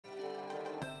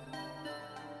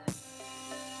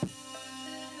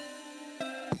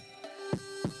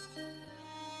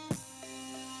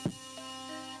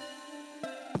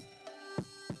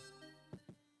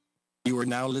are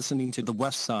now listening to the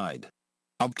West Side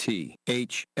of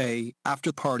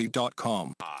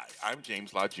THAAfterparty.com. Hi, I'm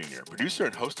James Lott Jr., producer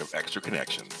and host of Extra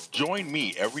Connections. Join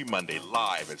me every Monday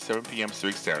live at 7 p.m.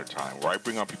 Pacific Standard Time, where I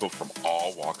bring on people from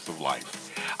all walks of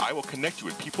life. I will connect you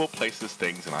with people, places,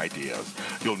 things, and ideas.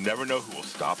 You'll never know who will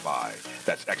stop by.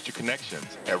 That's Extra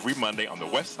Connections every Monday on the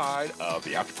West Side of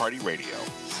the After Party Radio.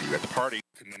 See you at the party.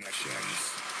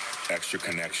 Connections. Extra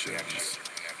Connections.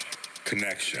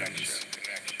 Connections.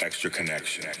 Extra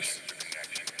Connections.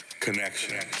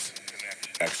 Connections.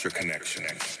 Extra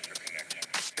Connections.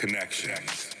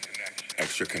 Connections.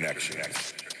 Extra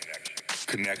Connections.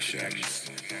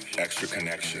 Connections. Extra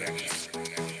Connections.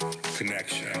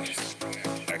 Connections.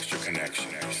 Extra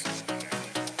Connections.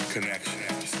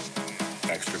 Connections.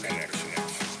 Extra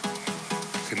Connections.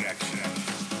 Connections.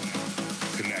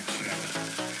 Connections.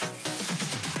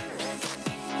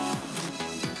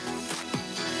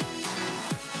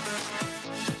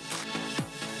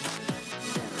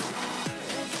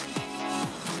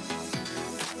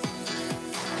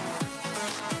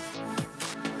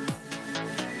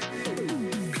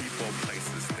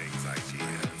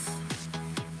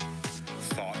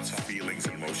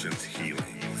 Emotions,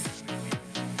 healings,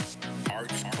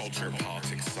 arts, culture,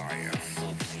 politics, science,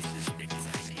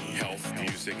 health,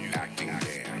 music, acting,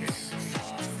 dance.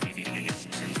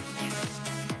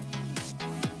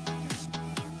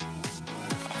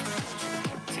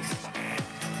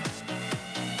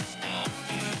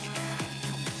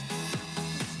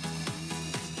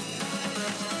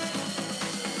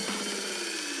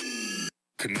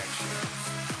 Connection.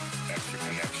 Extra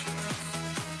connection.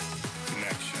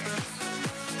 Connection.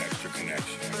 Extra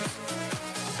connection.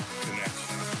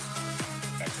 Connection.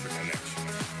 Extra connection.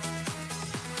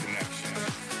 Connection.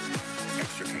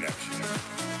 Extra connection.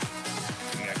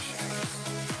 Connection.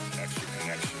 Extra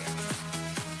connection. Connection.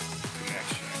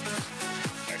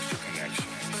 Extra connection.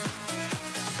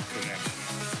 Connection.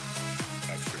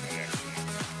 Extra connection.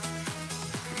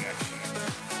 Connection.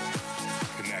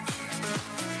 Connection.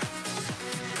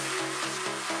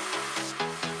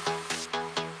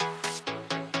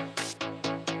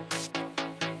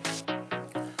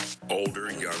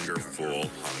 Older, younger, full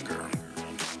hunger.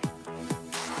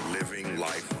 Living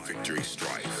life, victory,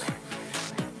 strife.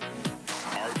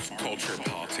 Arts, culture,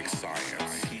 politics,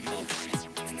 science.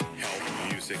 Health,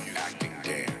 music, acting,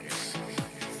 dance.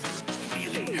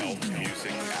 Health,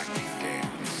 music, acting,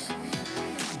 dance.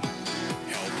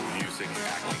 Health, music,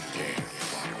 acting, dance.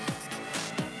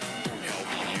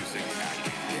 Health, music,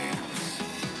 acting, dance.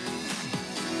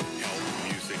 Health,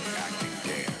 music, acting,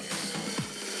 dance.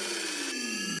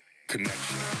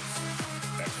 Connections,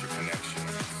 extra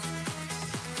connections,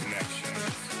 connections,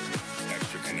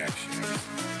 extra connections,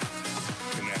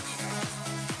 connections,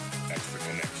 extra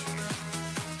connections,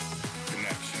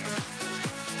 connections,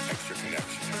 extra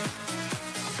connections,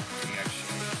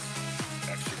 connections,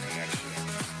 extra connections,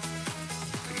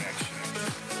 connections,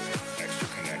 extra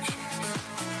connections,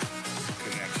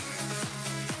 connections,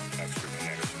 extra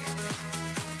connections,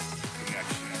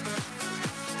 connections,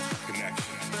 connections.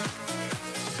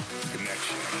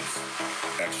 Connections,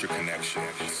 extra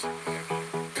connections,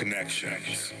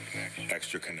 connections,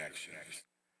 extra connections.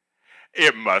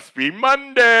 It must be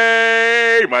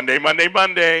Monday.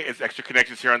 Monday. It's Extra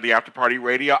Connections here on the After Party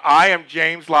Radio. I am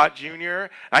James Lott Jr.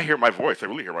 I hear my voice. I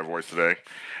really hear my voice today.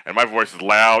 And my voice is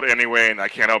loud anyway, and I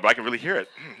can't help, but I can really hear it.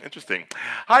 Interesting.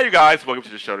 Hi, you guys. Welcome to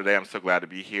the show today. I'm so glad to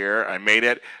be here. I made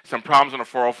it. Some problems on the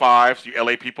 405, so you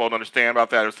LA people don't understand about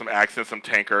that. There's some accident, some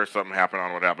tanker, something happened. I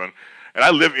don't know what happened. And I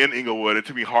live in Inglewood. It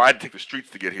took me hard. I had to take the streets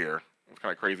to get here. It's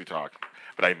kind of crazy talk.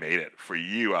 But I made it for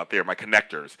you out there, my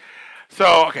connectors.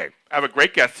 So, okay, I have a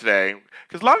great guest today,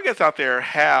 because a lot of guests out there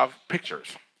have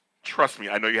pictures. Trust me,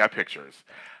 I know you have pictures.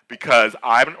 Because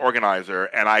I'm an organizer,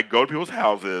 and I go to people's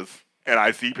houses, and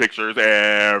I see pictures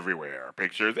everywhere.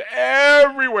 Pictures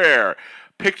everywhere.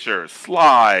 Pictures,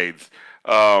 slides,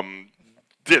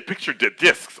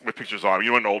 discs with pictures on them.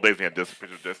 You know, in the old days they had discs.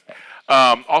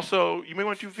 Also, you may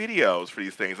want to do videos for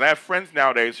these things. And I have friends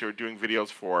nowadays who are doing videos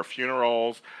for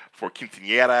funerals, for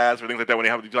quinceañeras, or things like that when they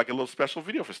have to do like a little special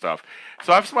video for stuff.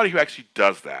 So I have somebody who actually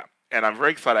does that. And I'm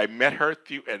very excited. I met her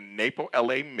through a NAPO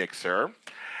LA mixer.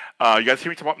 You guys hear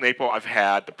me talk about NAPO. I've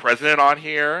had the president on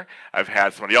here. I've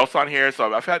had somebody else on here.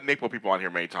 So I've had NAPO people on here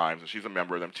many times, and she's a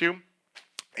member of them too.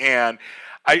 And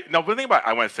now one thing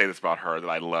I want to say this about her that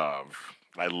I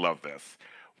love this.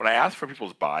 When I ask for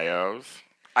people's bios,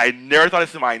 I never thought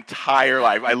this in my entire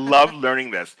life. I love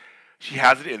learning this. She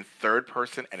has it in third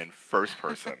person and in first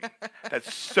person.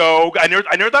 That's so good. I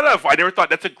never thought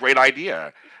that's a great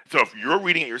idea. So if you're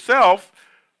reading it yourself,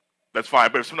 that's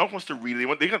fine. But if someone else wants to read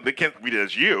it, they can't read it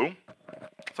as you.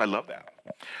 So I love that.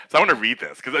 So I want to read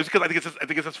this because I think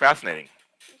it's just fascinating.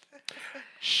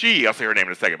 I'll say her name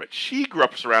in a second, but she grew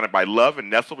up surrounded by love and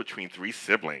nestled between three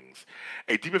siblings.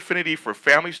 A deep affinity for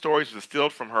family stories was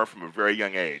instilled from her from a very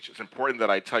young age. It's important that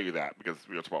I tell you that because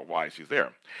we'll talk about why she's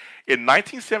there. In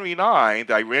 1979,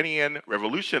 the Iranian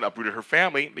Revolution uprooted her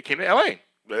family and they came to LA.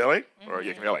 LA? Or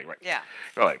yeah, came to LA, right? Yeah.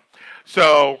 LA.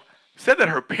 So said that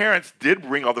her parents did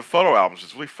bring all the photo albums.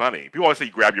 It's really funny. People always say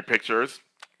grab your pictures.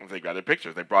 They grabbed their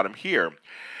pictures. They brought them here.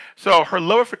 So her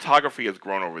love of photography has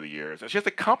grown over the years, and she has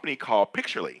a company called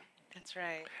Picturli. That's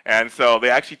right. And so they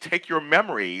actually take your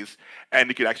memories, and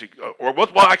you can actually, actually, I'm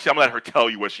gonna let her tell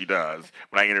you what she does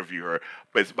when I interview her.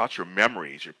 But it's about your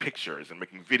memories, your pictures, and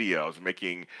making videos, and make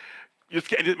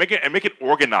it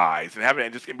organized, and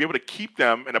and be able to keep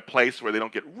them in a place where they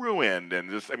don't get ruined. And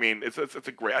just, I mean, it's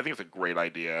a great. I think it's a great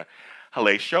idea.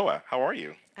 Haleh Shoa, how are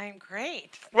you? I'm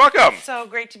great. Welcome. So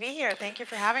great to be here. Thank you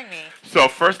for having me. So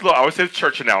first, I always say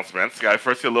church announcements. Guys,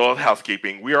 first a little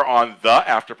housekeeping. We are on the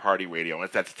After Party Radio, and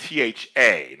that's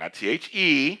THA, not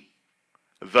THE.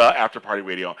 The After Party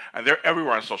Radio, and they're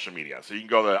everywhere on social media. So you can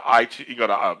go to iTunes, you can go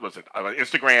to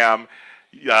Instagram,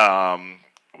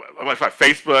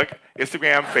 Facebook,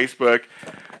 Instagram, Facebook,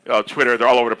 Twitter. They're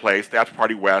all over the place. The After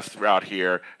Party West, we're out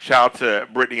here. Shout out to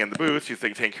Brittany in the booth. She's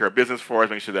taking care of business for us,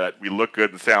 making sure that we look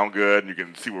good and sound good, and you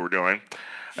can see what we're doing.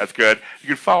 That's good. You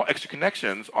can follow Extra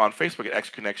Connections on Facebook at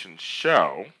Extra Connections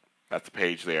Show. That's the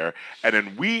page there. And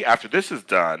then after this is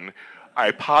done,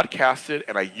 I podcast it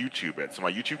and I YouTube it. So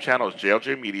my YouTube channel is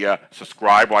JLJ Media.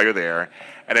 Subscribe while you're there.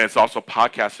 And then it's also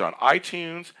podcasted on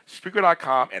iTunes,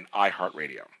 Spreaker.com, and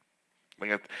iHeartRadio. I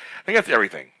think that's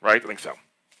everything, right? I think so.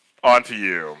 On to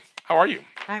you. How are you?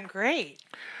 I'm great.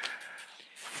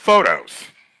 Photos.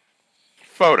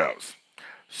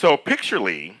 So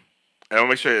Picturli, and I'll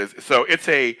make sure it's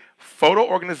a photo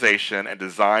organization and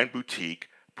design boutique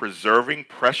preserving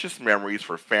precious memories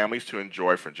for families to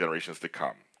enjoy for generations to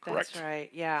come. Correct? That's right.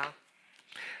 Yeah.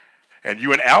 And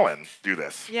you and Alan do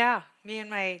this. Yeah. Me and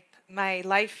my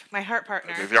heart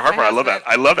partner. Your heart partner. I love that.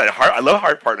 I love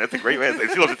heart partner. That's a great way.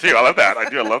 She loves it too. I love that.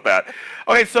 I love that.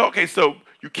 Okay, so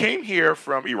you came here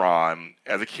from Iran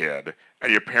as a kid,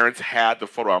 and your parents had the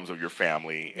photo albums of your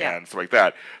family and stuff like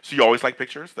that. So you always like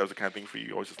pictures? That was the kind of thing for you?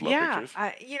 You always just love pictures?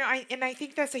 Yeah. I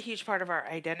think that's a huge part of our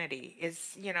identity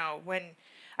is, when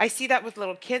I see that with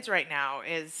little kids right now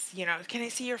is, can I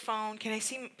see your phone? Can I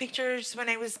see pictures when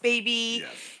I was baby? Yes.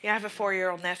 I have a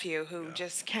 4-year-old nephew who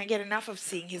just can't get enough of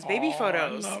seeing his baby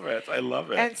photos. I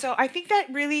love it. And so I think that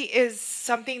really is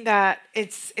something that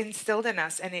it's instilled in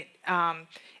us, and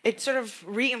it sort of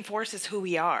reinforces who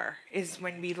we are, is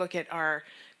when we look at our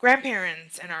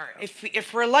grandparents and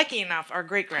if we're lucky enough, our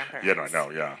great-grandparents. Yeah, no,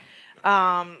 yeah.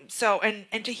 So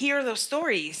and to hear those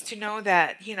stories, to know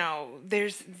that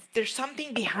there's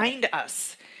something behind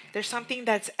us, there's something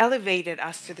that's elevated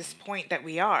us to this point that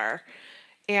we are,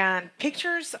 and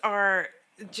pictures are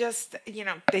just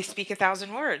they speak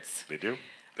 1,000 words. They do.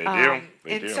 They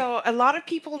do. So a lot of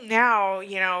people now,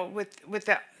 with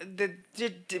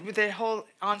the whole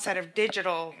onset of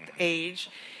digital age,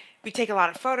 we take a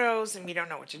lot of photos and we don't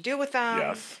know what to do with them.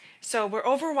 Yes. So we're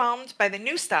overwhelmed by the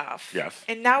new stuff. Yes.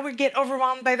 And now we get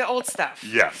overwhelmed by the old stuff.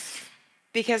 Yes.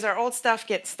 Because our old stuff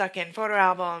gets stuck in photo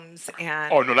albums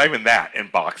and... Oh, no, not even that. In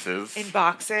boxes. In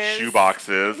boxes. Shoe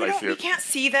boxes. We can't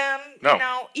see them.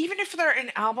 No. Even if they're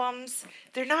in albums,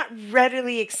 they're not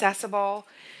readily accessible.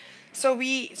 So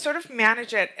we sort of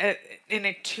manage it in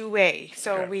a two-way.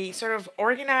 So we sort of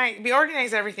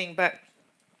organize everything, but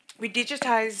we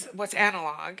digitize what's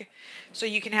analog so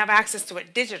you can have access to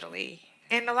it digitally.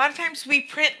 And a lot of times we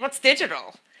print what's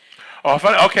digital. Oh,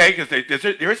 okay, because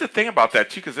there is a thing about that,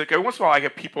 too, because every once in a while I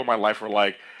get people in my life who are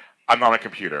like, I'm not on a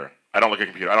computer. I don't look at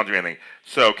a computer. I don't do anything.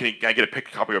 So can I get a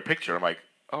copy of a picture? I'm like,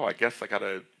 oh, I guess I got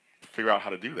to figure out how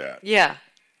to do that. Yeah.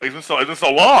 It's been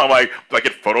so long. I'm like, do I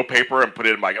get photo paper and put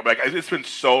it in my... I'm like, it's been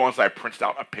so long since I printed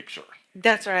out a picture.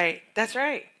 That's right.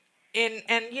 And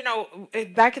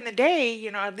back in the day,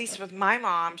 at least with my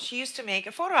mom, she used to make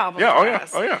a photo album for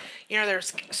us. Oh, yeah.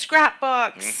 There's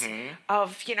scrapbooks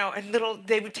of, and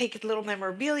they would take little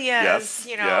memorabilia,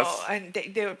 and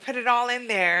they would put it all in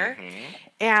there.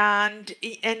 And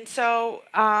so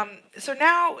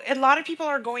now a lot of people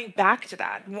are going back to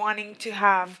that, wanting to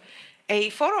have a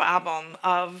photo album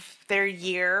of their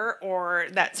year or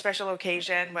that special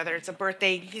occasion, whether it's a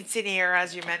birthday quinceanera,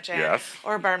 as you mentioned,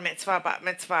 or bar mitzvah, bat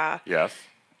mitzvah. Yes.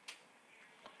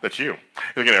 That's you.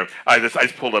 I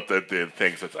just pulled up the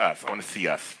things. So it's us. I want to see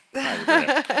us.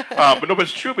 But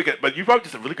it's true. But you brought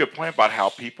just a really good point about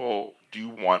how people do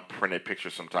want printed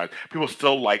pictures sometimes. People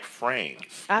still like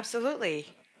frames. Absolutely.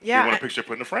 Yeah. They want a picture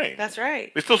put in a frame. That's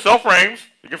right. They still sell frames.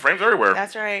 You get frames everywhere.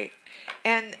 That's right.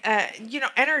 And,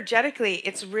 energetically,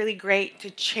 it's really great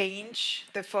to change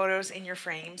the photos in your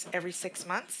frames every 6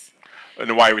 months.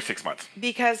 And why every 6 months?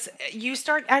 Because you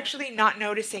start actually not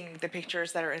noticing the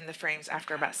pictures that are in the frames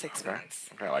after about 6 months.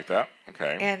 Okay, I like that.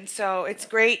 Okay. And so it's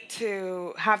great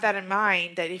to have that in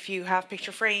mind, that if you have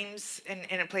picture frames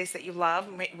in a place that you love,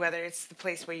 whether it's the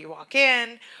place where you walk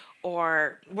in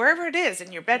or wherever it is,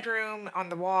 in your bedroom, on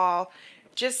the wall,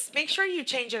 just make sure you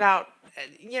change it out.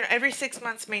 Every 6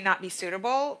 months may not be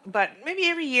suitable, but maybe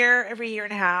every year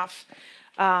and a half,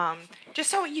 just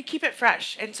so you keep it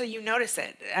fresh and so you notice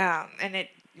it, and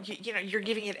you're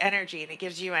giving it energy and it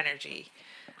gives you energy.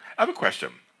 I have a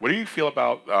question. What do you feel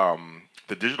about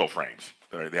the digital frames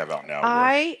that they have out now?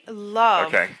 I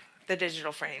love the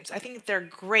digital frames. I think they're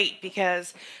great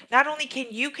because not only can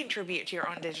you contribute to your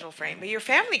own digital frame, but your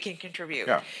family can contribute.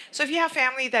 Yeah. So if you have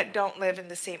family that don't live in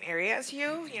the same area as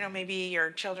you, maybe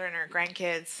your children or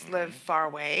grandkids live far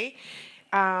away,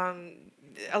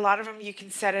 a lot of them you can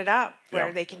set it up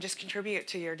where they can just contribute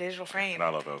to your digital frame. And I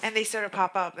love those. And they sort of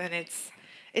pop up, and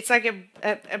it's like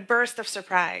a burst of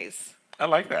surprise. I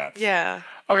like that. Yeah.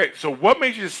 Okay, so what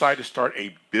made you decide to start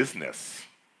a business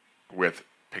with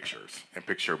pictures and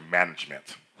picture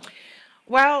management?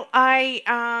 Well,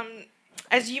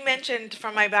 as you mentioned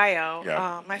from my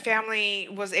bio, my family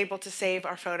was able to save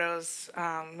our photos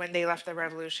when they left the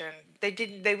revolution.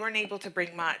 They weren't able to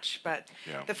bring much, but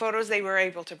the photos they were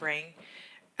able to bring.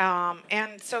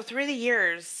 And so through the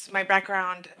years, my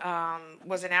background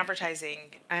was in advertising,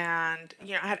 and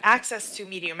I had access to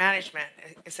media management.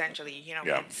 Essentially,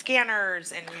 we had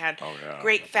scanners, and we had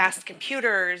great fast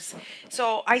computers.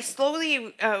 So I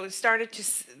slowly started to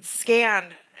scan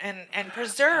and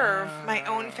preserve my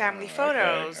own family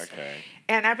photos. Okay.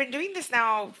 And I've been doing this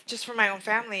now just for my own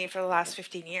family for the last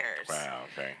 15 years. Wow.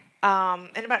 Okay.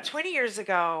 And about 20 years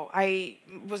ago, I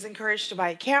was encouraged to buy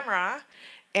a camera.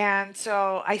 And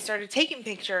so I started taking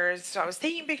pictures. So I was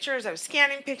taking pictures, I was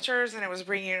scanning pictures, and I was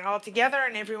bringing it all together,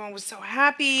 and everyone was so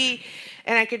happy.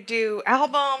 And I could do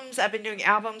albums. I've been doing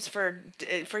albums for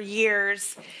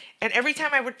years. And every time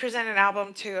I would present an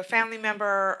album to a family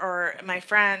member or my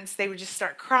friends, they would just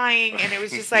start crying, and it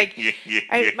was just like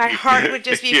my heart would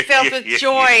just be filled with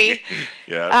joy.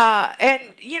 Yes. And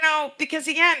because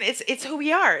again, it's who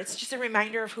we are. It's just a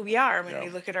reminder of who we are when we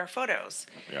look at our photos.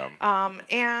 Yeah.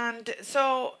 And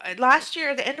so last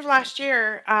year, the end of last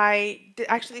year, I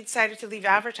actually decided to leave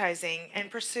advertising and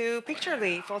pursue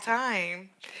Picturli full time.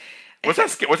 Was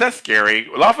that scary?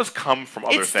 A lot of us come from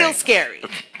other things. It's still scary.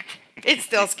 It's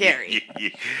still scary.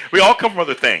 We all come from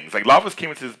other things. Like, a lot of us came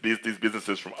into these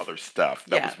businesses from other stuff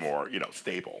that was more,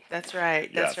 stable. That's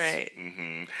right. That's right.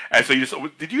 Mm-hmm. And so,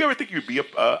 did you ever think you'd be an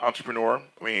entrepreneur?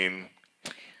 I mean,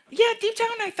 yeah, deep down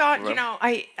I thought,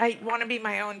 I want to be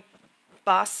my own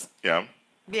boss. Yeah.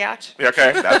 Biatch.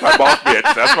 Okay, that's my boss bitch.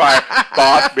 That's my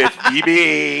boss bitch,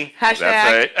 BB.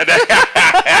 Hashtag. That's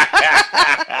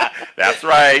right. That's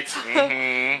right.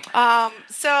 Mm-hmm.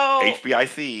 So.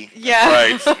 HBIC. Yeah.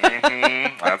 That's right.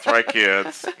 Mm-hmm. That's right,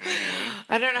 kids. Mm-hmm.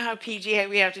 I don't know how PG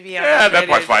we have to be on. Yeah, that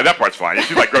part's fine. That part's fine.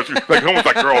 She's like, almost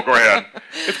like, girl, go ahead.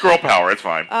 It's girl power. It's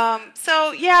fine.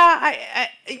 So yeah,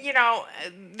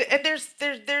 and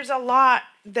there's a lot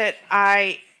that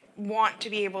I want to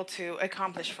be able to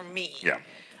accomplish for me. Yeah.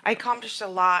 I accomplished a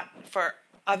lot for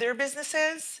other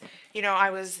businesses. I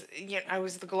was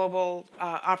the global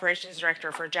operations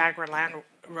director for Jaguar Land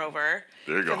Rover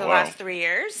for the last 3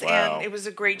 years, and it was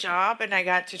a great job. And I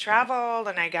got to travel,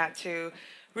 and I got to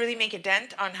really make a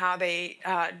dent on how they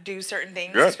do certain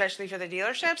things, especially for the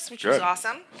dealerships, which was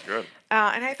awesome. Good.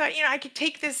 And I thought, I could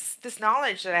take this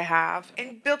knowledge that I have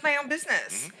and build my own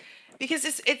business. Mm-hmm. Because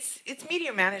it's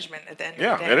media management at the end of the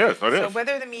day. Yeah, it is. So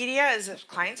whether the media is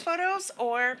clients' photos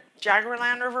or Jaguar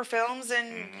Land Rover films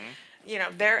and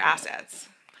their assets.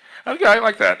 Okay, I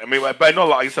like that. I mean, but I know,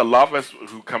 like I said, a lot of us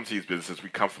who come to these businesses, we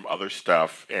come from other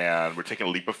stuff, and we're taking a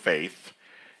leap of faith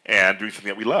and doing something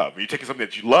that we love. You're taking something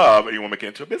that you love, and you want to make it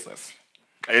into a business.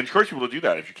 I encourage people to do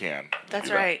that if you can.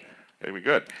 That's right. That'd be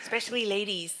good. Especially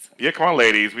ladies. Yeah, come on,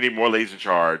 ladies. We need more ladies in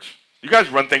charge. You guys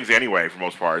run things anyway, for the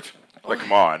most part. Like,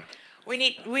 come on. We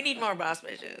need more boss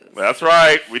bitches. That's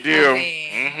right, we do.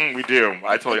 We do.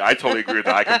 I totally agree with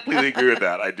that. I completely agree with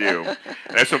that. I do.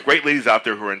 And there's some great ladies out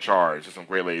there who are in charge. There's some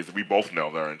great ladies that we both know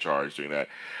that are in charge doing that.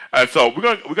 So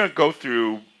we're gonna go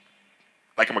through,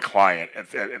 like, I'm a client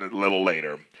and a little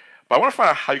later, but I want to find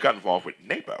out how you got involved with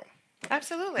NAPO.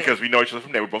 Absolutely. Because we know each other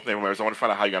from there. We're both NAPO members. I want to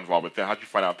find out how you got involved with them. How did you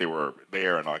find out they were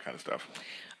there and all that kind of stuff?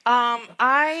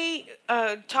 I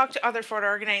talked to other photo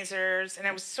organizers, and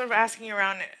I was sort of asking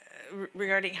around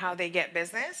regarding how they get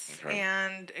business, Okay.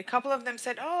 and a couple of them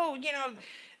said, "Oh,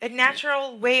 a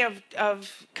natural way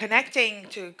of connecting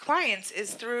to clients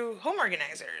is through home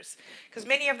organizers, because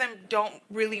many of them don't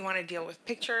really want to deal with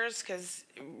pictures, because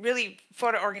really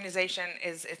photo organization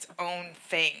is its own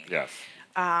thing. Yes.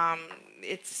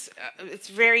 It's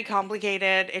very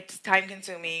complicated. It's time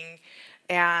consuming,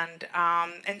 and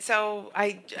so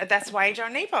that's why I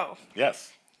joined NAPO.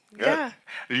 Yes. Good. Yeah.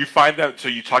 Did you find that? So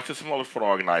you talked to some other photo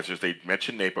organizers. They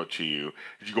mentioned NAPO to you.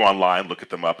 Did you go online, look at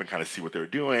them up, and kind of see what they were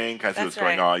doing, kind of see That's what's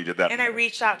going right. on? You did that. And I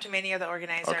reached out to many of the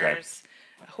organizers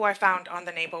who I found on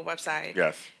the NAPO website.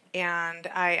 Yes. And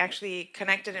I actually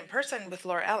connected in person with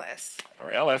Laura Ellis.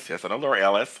 Laura Ellis. Yes, I know Laura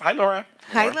Ellis. Hi, Laura.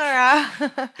 Hi,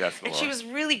 Laura. Yes, And she Laura. was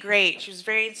really great. She was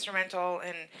very instrumental,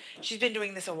 and she's been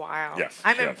doing this a while. Yes,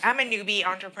 I'm she a has. I'm a newbie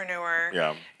entrepreneur.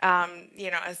 Yeah.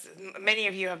 As many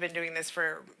of you have been doing this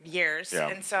for years, Yeah.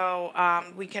 and so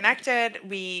we connected.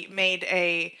 We made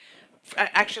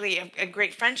actually a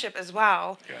great friendship as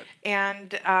well. Good.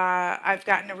 And I've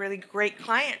gotten a really great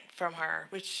client from her,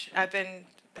 which I've been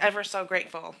ever so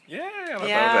grateful. Yeah,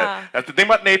 Yeah. that's the thing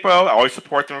about NAPO. I always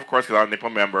support them, of course, because I'm a NAPO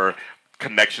member.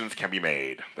 Connections can be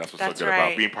made. That's what's That's so good about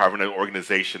right. being part of an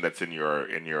organization that's in your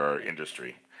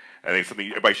industry. I think it's something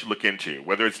everybody should look into.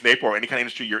 Whether it's NAPO or any kind of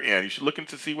industry you're in, you should look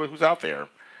into see who's out there.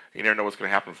 You never know what's going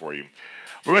to happen for you.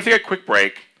 We're going to take a quick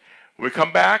break. When we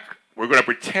come back, we're going to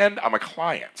pretend I'm a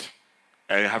client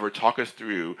and have her talk us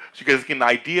through so you guys get an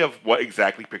idea of what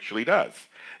exactly Picturli does.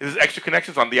 This is Extra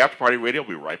Connections on the After Party Radio.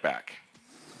 We'll be right back.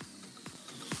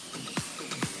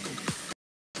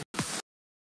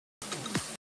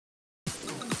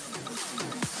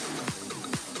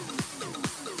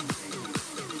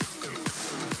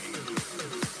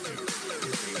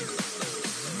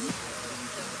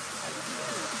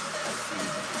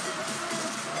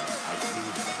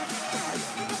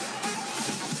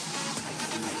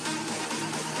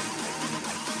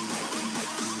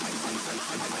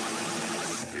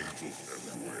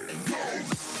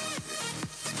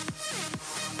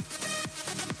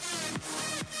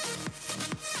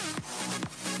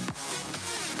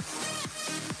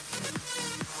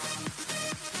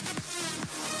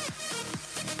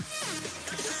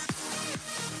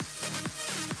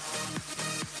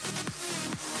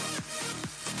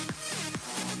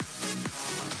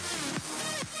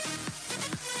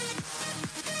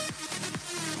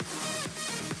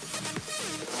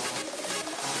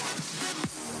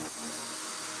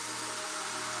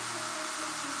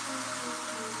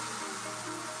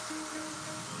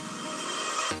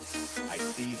 I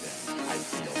see them, I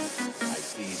feel them, I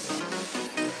see them,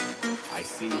 I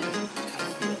see them, I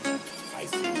feel them, I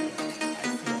see them,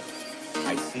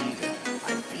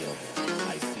 I feel them,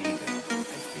 I see them,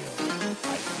 I feel them,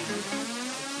 I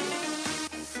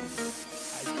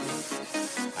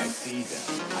see them,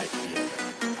 I feel them,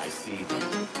 I see them, I see them, I feel them, I see them, I feel them, I see them, I feel them, I see them,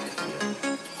 I feel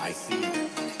them, I see them,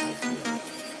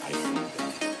 I feel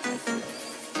them.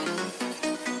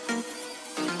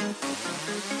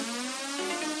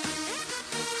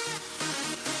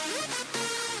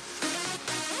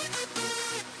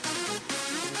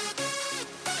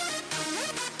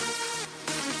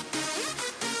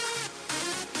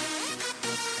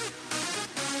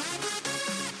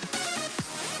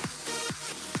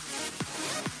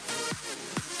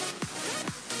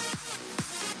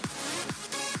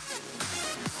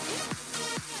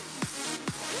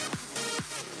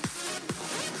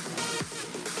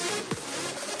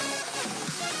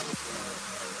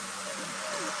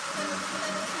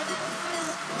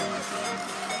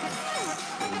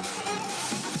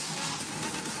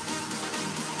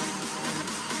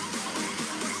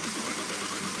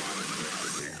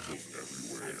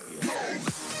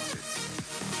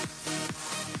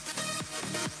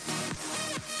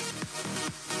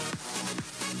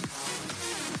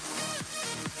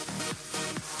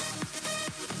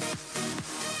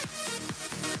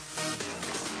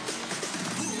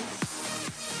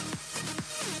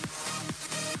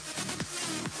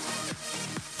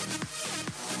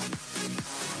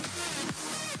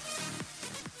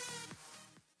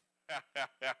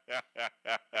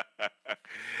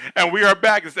 And we are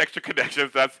back. This is Extra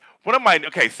Connections. That's one of my.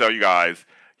 Okay, so you guys,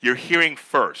 you're hearing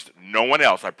first. No one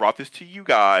else. I brought this to you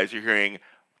guys. You're hearing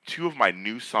two of my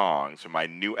new songs from my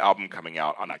new album coming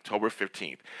out on October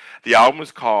 15th. The album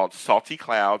is called Salty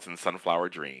Clouds and Sunflower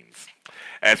Dreams.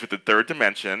 And it's with the Third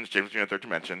Dimension, James Lott Jr. Third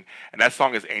Dimension. And that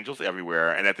song is Angels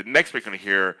Everywhere. And at the next week, we're going to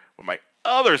hear one of my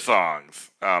other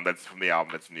songs that's from the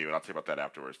album that's new. And I'll tell you about that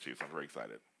afterwards, too. So I'm very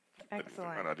excited.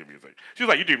 Excellent. I do music. She was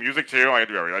like, "You do music too?" I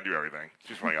do everything.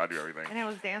 She's funny. I do everything. And I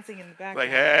was dancing in the back. Like,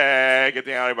 hey, get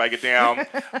down, everybody, get down.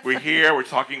 We're here. We're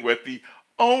talking with the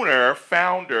owner,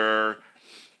 founder,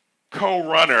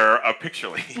 co-runner of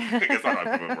Picturli. I guess I'm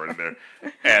not putting a word in there.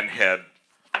 And head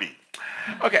B.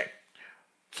 Okay.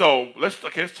 So let's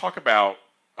talk about.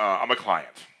 I'm a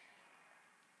client.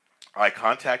 I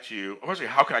contact you. Actually,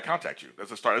 how can I contact you?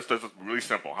 That's a start. That's really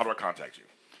simple. How do I contact you?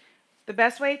 The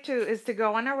best way is to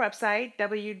go on our website, Yes.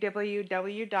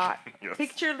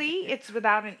 www.picturli, it's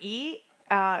without an E,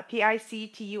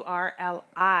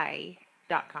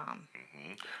 picturli.com.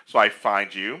 So I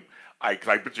find you. Cause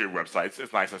I put your website.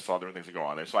 It's nice. I saw different things that go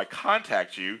on there. So I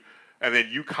contact you, and then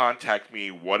you contact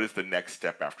me. What is the next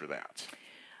step after that?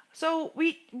 So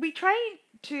we try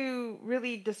to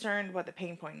really discern what the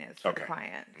pain point is for the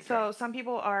client. Okay. So some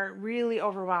people are really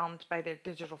overwhelmed by their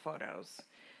digital photos.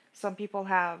 Some people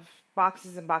have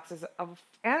boxes and boxes of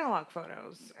analog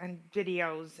photos and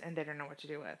videos and they don't know what to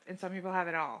do with. And some people have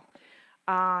it all.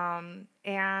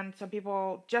 And some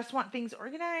people just want things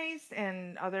organized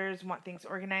and others want things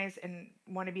organized and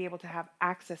want to be able to have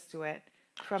access to it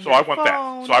from their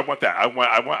phone. So I want that.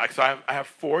 I have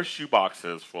 4 shoe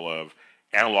boxes full of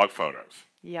analog photos.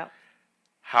 Yep.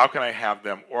 How can I have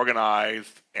them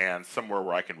organized and somewhere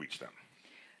where I can reach them?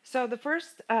 So the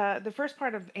first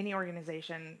part of any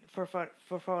organization for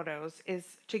photos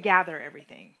is to gather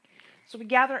everything. So we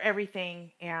gather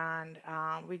everything and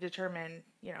we determine,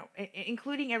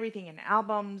 including everything in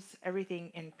albums,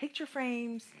 everything in picture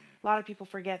frames. A lot of people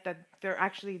forget that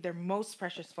their most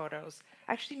precious photos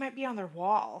actually might be on their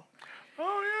wall.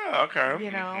 Oh yeah,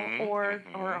 okay. Or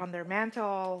on their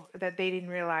mantle that they didn't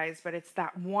realize, but it's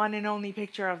that one and only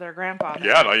picture of their grandpa.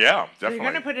 Yeah, definitely. You're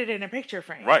gonna put it in a picture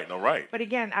frame. Right, no, right. But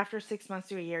again, after 6 months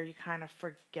to a year, you kind of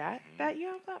forget that you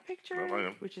have that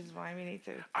picture, which is why we need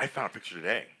to. I found a picture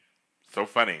today. So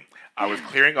funny. I was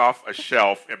clearing off a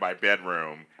shelf in my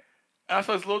bedroom, and I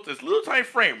saw this little tiny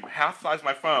frame, half the size of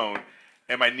my phone,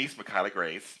 and my niece, Michaela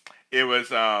Grace. It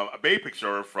was a baby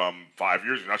picture from 5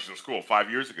 years ago. Now she's in school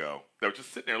 5 years ago. They were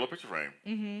just sitting there in a little picture frame.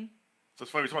 Mm-hmm. So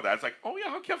it's funny we talk about that. It's like, oh yeah,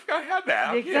 how cute, I forgot I had that.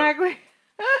 How exactly.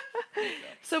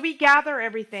 So we gather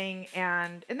everything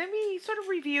and then we sort of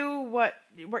review what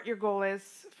your goal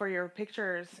is for your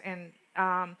pictures. And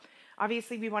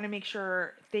obviously we want to make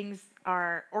sure things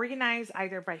are organized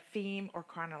either by theme or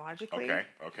chronologically.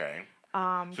 Okay.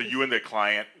 So you and the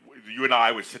client, you and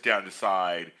I would sit down and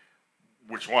decide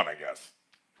which one, I guess.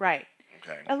 Right.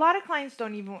 Okay. A lot of clients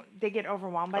they get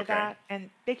overwhelmed by that, and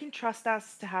they can trust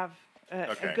us to have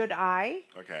a good eye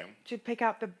to pick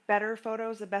out the better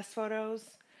photos, the best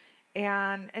photos.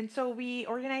 And so we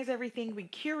organize everything, we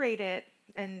curate it,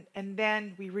 and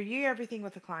then we review everything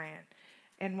with the client.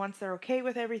 And once they're okay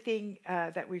with everything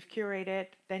that we've curated,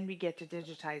 then we get to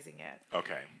digitizing it.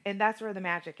 Okay. And that's where the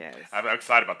magic is. I'm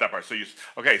excited about that part. So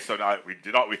so now we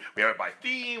have it by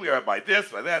theme, we have it by this,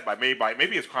 by that,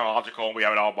 maybe it's chronological. We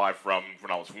have it all by from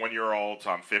when I was 1 year old to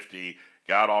I'm 50.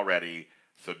 Got it all ready.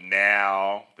 So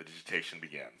now the digitation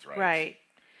begins, right? Right.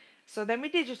 So then we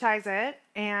digitize it,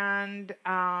 and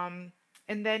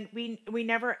then we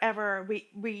never ever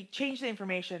we change the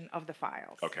information of the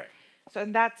files. Okay. So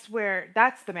and that's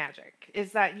the magic,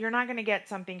 is that you're not going to get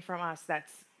something from us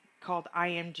that's called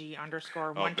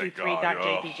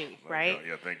img_123.jpg, right?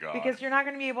 Yeah, thank God. Because you're not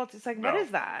going to be able to. It's like, what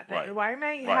is that? Right. Why am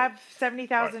I have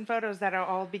 70,000 photos that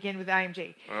all begin with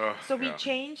img? So we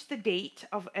change the date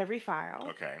of every file.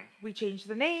 Okay. We change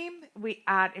the name. We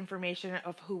add information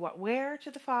of who, what, where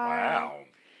to the file. Wow.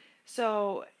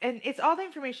 So, and it's all the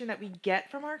information that we get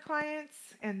from our clients,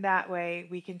 and that way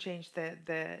we can change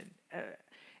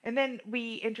and then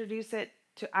we introduce it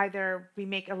to either we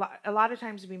make a lot of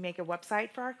times we make a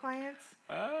website for our clients,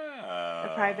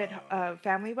 a private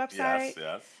family website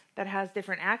that has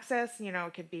different access.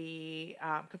 It could be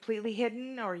completely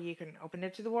hidden, or you can open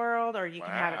it to the world, or you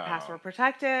can have it password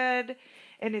protected,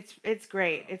 and it's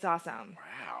great. It's awesome.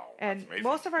 Wow. And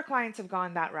most of our clients have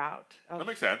gone that route. That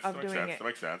makes sense. That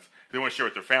makes sense. They want to share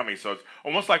with their family, so it's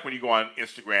almost like when you go on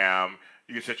Instagram.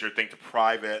 You can set your thing to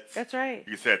private. That's right.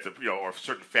 You can set it to, or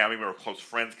certain family member or close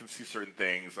friends can see certain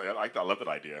things. I love that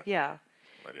idea. Yeah.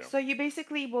 So you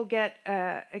basically will get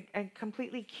a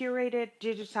completely curated,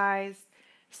 digitized,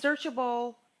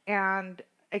 searchable, and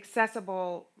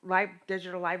accessible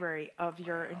digital library of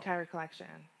your entire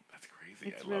collection. That's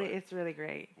crazy. It's really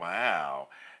great. Wow.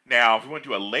 Now, if we want to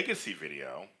do a legacy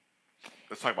video,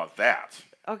 let's talk about that.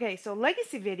 Okay, so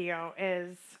legacy video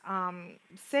is,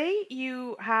 say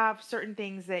you have certain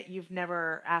things that you've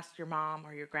never asked your mom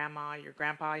or your grandma, your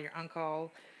grandpa, your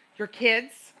uncle, your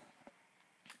kids.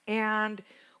 And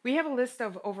we have a list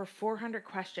of over 400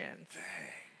 questions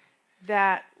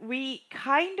that we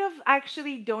kind of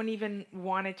actually don't even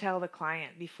want to tell the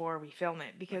client before we film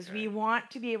it, because we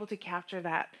want to be able to capture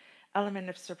that element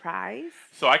of surprise.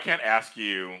 So I can't ask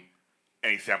you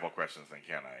any sample questions, then,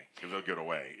 can I? Because it'll give it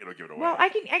away. It'll give it away. Well, I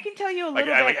can tell you a like,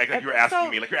 little bit. like you're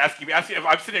asking me. Like you're asking me. If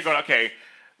I'm sitting there going, okay,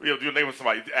 do a name with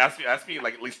somebody. Ask me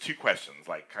like at least 2 questions,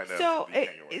 like kind of.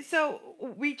 So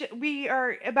we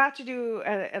are about to do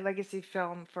a legacy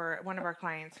film for one of our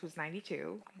clients who's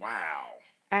 92. Wow.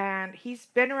 And he's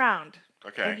been around.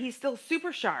 Okay. And he's still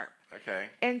super sharp. Okay.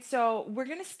 And so we're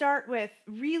going to start with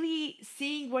really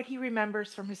seeing what he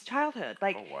remembers from his childhood.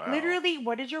 Like, literally,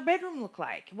 what does your bedroom look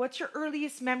like? What's your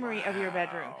earliest memory of your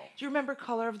bedroom? Do you remember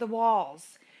color of the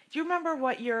walls? Do you remember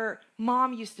what your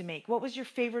mom used to make? What was your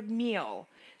favorite meal?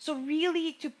 So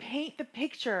really to paint the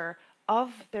picture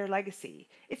of their legacy.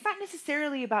 It's not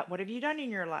necessarily about what have you done in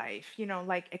your life,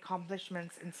 like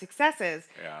accomplishments and successes,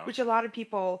 which a lot of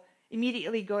people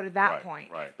immediately go to that point.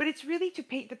 Right. But it's really to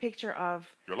paint the picture of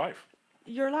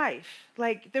your life,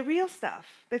 like the real stuff,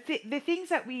 the things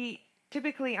that we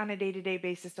typically on a day-to-day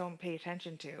basis don't pay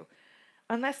attention to,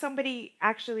 unless somebody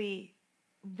actually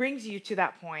brings you to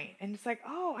that point, and it's like,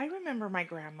 oh, I remember my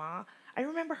grandma. I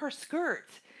remember her skirt.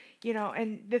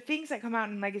 And the things that come out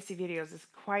in legacy videos is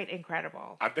quite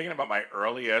incredible. I'm thinking about my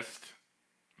earliest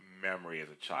memory as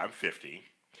a child. I'm 50.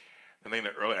 I'm thinking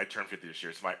I turned 50 this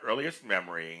year. So my earliest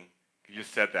memory, you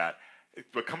just said that.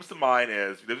 What comes to mind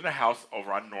is we lived in a house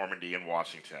over on Normandy in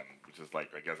Washington, which is like,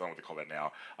 I guess I don't know what they call that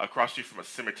now, across the street from a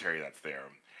cemetery that's there.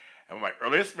 And one of my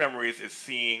earliest memories is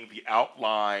seeing the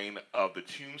outline of the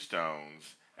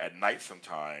tombstones at night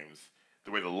sometimes,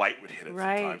 the way the light would hit it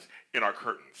sometimes, in our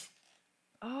curtains.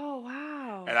 Oh,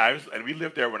 wow. And we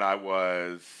lived there when I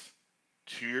was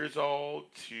 2 years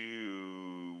old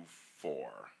to 4.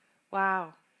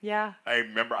 Wow. Yeah. I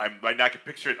remember. Right now I can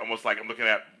picture it almost like I'm looking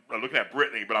at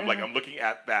Brittany, but I'm like I'm looking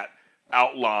at that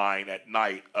outline at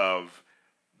night of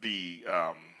the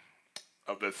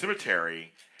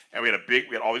cemetery, and we had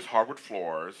all these hardwood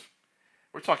floors.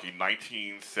 We're talking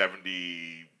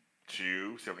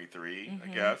 1972, 73, I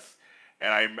guess.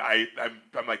 And I'm like,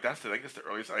 I think that's the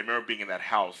earliest. I remember being in that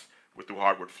house with the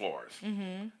hardwood floors.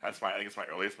 Mm-hmm. I think it's my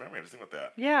earliest memory. I'm just thinking about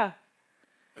that. Yeah.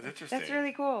 That's interesting. That's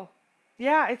really cool.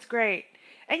 Yeah, it's great.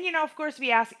 And, of course, we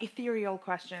ask ethereal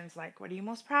questions like, what are you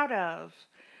most proud of?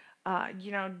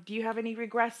 Do you have any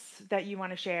regrets that you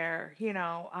want to share?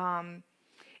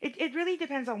 It really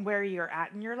depends on where you're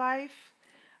at in your life.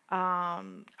 How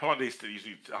long do these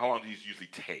usually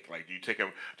take? Like, do you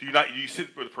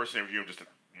sit with the person and review them just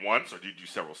once, or do you do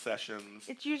several sessions?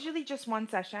 It's usually just one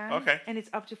session. Okay. And it's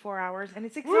up to 4 hours, and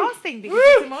it's exhausting because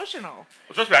it's emotional.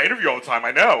 Well, trust me, I interview all the time.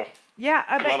 I know. Yeah,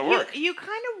 a lot of work. You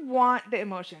kind of want the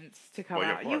emotions to come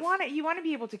out. Of You want to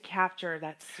be able to capture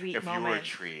that sweet moment. If you were a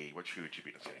tree, what tree would you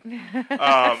be?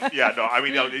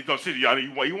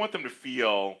 You want them to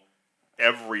feel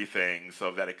everything so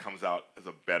that it comes out as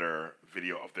a better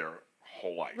video of their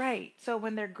whole life. Right. So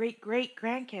when their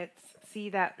great-great-grandkids see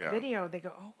that video, they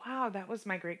go, oh, wow, that was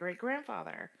my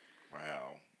great-great-grandfather.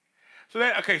 Wow.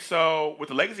 So with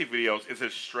the legacy videos, is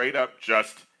it straight up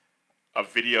just a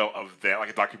video of them, like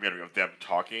a documentary of them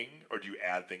talking, or do you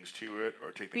add things to it,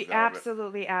 or take things out of it? We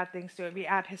absolutely add things to it. We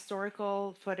add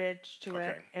historical footage to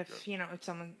it. If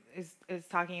someone is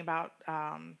talking about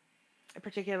a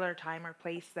particular time or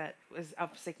place that was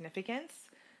of significance,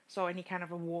 so any kind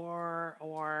of a war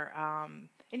or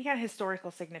any kind of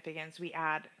historical significance, we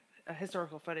add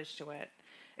historical footage to it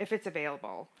if it's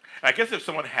available. I guess if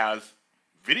someone has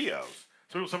videos.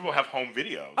 Some people have home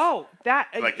videos. Oh, that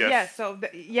yeah. So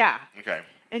Okay.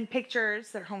 And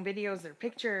pictures, their home videos, their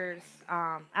pictures.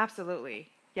 Absolutely,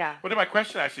 yeah. Well, then my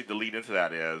question actually to lead into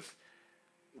that is,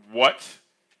 what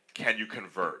can you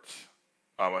convert?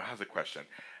 How's the question?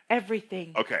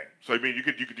 Everything. Okay, so I mean you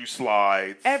could do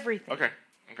slides. Everything. Okay.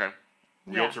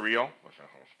 Reel to reel.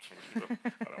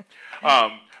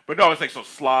 But no, it's like so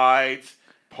slides,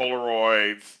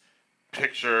 Polaroids,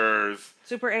 pictures.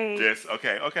 Super 8.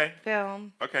 Okay.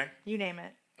 Film. Okay. You name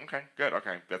it. Okay, good.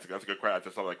 Okay, that's a good question. I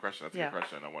just saw that question. That's a good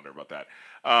question. I wonder about that.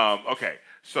 Okay,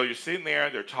 so you're sitting there.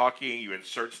 They're talking. You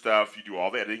insert stuff. You do all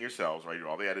the editing yourselves, right? You do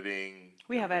all the editing.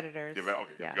 We have editors. Okay,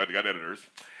 you got editors.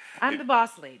 I'm the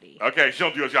boss lady. Okay,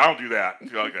 she'll do it. I don't do that.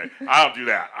 Okay, I don't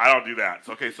do that.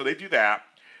 So so they do that,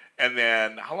 and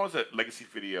then how long does a legacy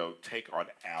video take on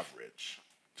average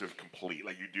to complete?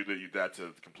 Like you do that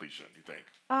to completion, you think?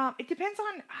 It depends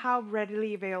on how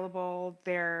readily available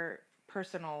their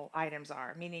personal items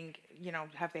are. Meaning,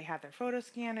 have they had their photos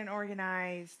scanned and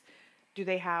organized? Do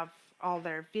they have all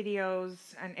their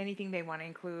videos and anything they want to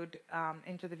include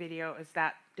into the video? Is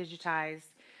that digitized?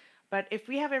 But if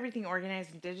we have everything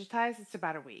organized and digitized, it's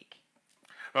about a week.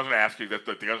 I was going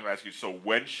to ask you. So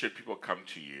when should people come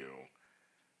to you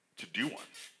to do one?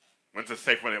 When's a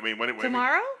safe one? I mean, when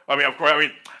Tomorrow? I mean, of course. I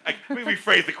mean, we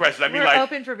rephrase the question. I mean, We're like,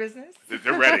 open for business.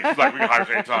 they're ready. It's like we can hire us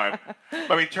anytime.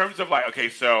 But I mean, in terms of like, okay,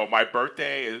 so my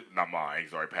birthday is not mine.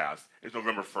 He's already passed. It's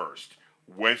November 1st.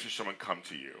 When should someone come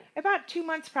to you? About 2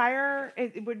 months prior,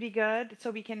 it would be good,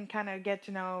 so we can kind of get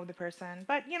to know the person.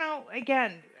 But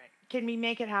again, can we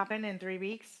make it happen in 3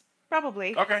 weeks?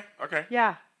 Probably. Okay.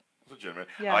 Yeah. It's legitimate.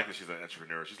 Yeah. I like that she's an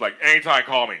entrepreneur. She's like, anytime,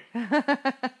 call me.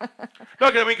 No,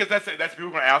 I mean, because that's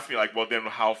people going to ask me like, well, then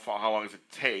how long does it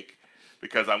take?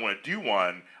 Because I want to do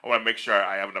one. I want to make sure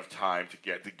I have enough time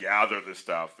to gather this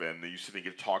stuff, and you sit and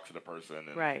get to talk to the person,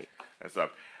 and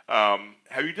stuff.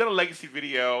 Have you done a legacy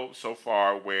video so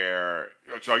far where?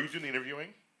 So are you doing the interviewing?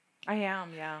 I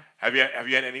am. Yeah. Have you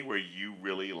had any where you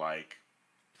really like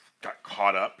got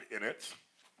caught up in it?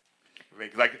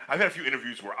 Because I've had a few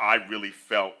interviews where I really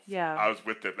felt I was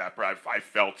with it. I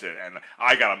felt it, and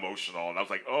I got emotional, and I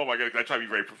was like, "Oh my god!" I try to be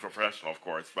very professional, of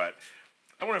course, but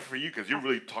I wonder for you because you're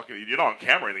really talking. You're not on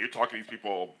camera, you're talking to these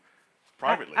people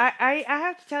privately. I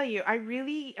have to tell you, I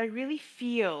really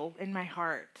feel in my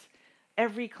heart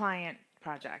every client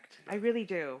project. I really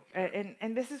do,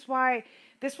 and this is why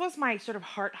this was my sort of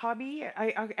heart hobby.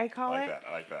 I call it.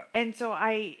 I like that. And so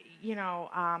I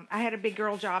had a big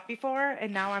girl job before,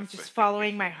 and now I'm just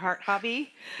following my heart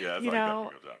hobby. Yeah, that's like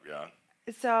that big girl job.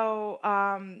 Yeah. So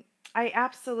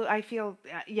I feel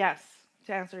yes.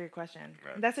 To answer your question,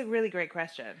 that's a really great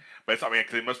question. But it's, I mean,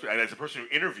 because it must be. And as a person who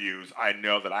interviews, I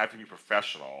know that I have to be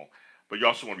professional, but you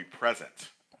also want to be present.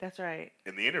 That's right.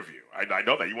 In the interview, I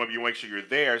know that you want to make sure you're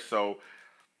there. So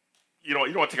you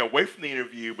don't want to take away from the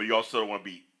interview, but you also don't want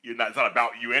to be. It's not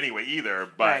about you anyway either.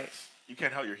 But you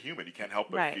can't help. You're human. You can't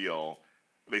help but feel.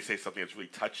 They say something that's really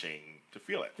touching to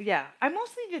feel it. Yeah, I'm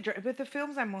mostly with the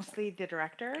films. I'm mostly the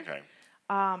director. Okay.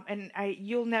 And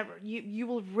you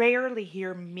will rarely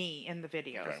hear me in the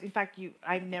videos. Okay. In fact,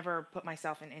 I never put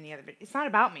myself in any other video. It's not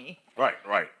about me. Right.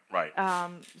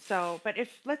 So, but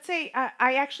if, let's say,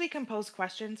 I actually compose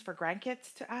questions for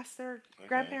grandkids to ask their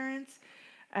grandparents.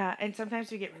 And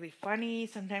sometimes we get really funny.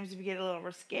 Sometimes we get a little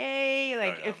risque.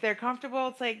 Like, if they're comfortable,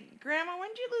 it's like, Grandma, when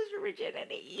did you lose your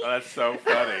virginity? Oh, that's so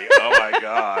funny. Oh, my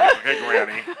God. Okay,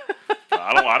 Granny.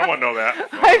 I don't want to know that.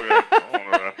 I don't want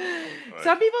to know that.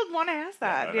 Some people want to ask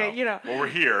that. Yeah, Well, we're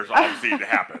here, so obviously it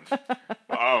happened.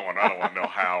 I don't want to know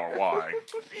how or why.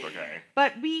 Okay.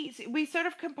 But we sort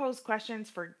of compose questions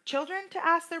for children to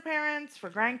ask their parents, for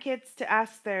grandkids to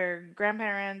ask their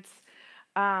grandparents,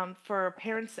 for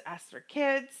parents to ask their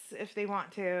kids if they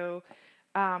want to.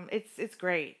 It's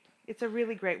great. It's a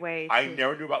really great way. I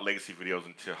never knew about legacy videos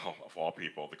until, of all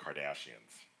people, the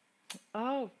Kardashians.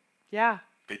 Oh, yeah.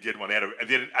 They did one.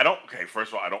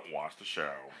 First of all, I don't watch the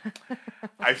show.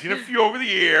 I've seen a few over the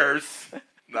years.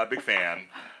 Not a big fan.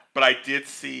 But I did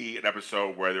see an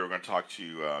episode where they were going to talk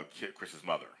to Chris's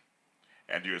mother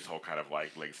and do this whole kind of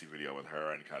like legacy video with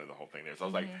her and kind of the whole thing there. So I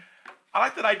was like, I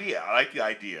like that idea. I like the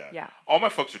idea. Yeah. All my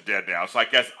folks are dead now, so I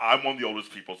guess I'm one of the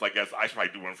oldest people. So I guess I should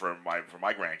probably do one for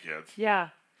my grandkids. Yeah.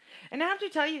 And I have to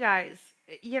tell you guys,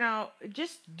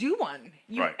 just do one.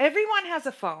 Right. Everyone has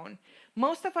a phone.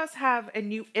 Most of us have a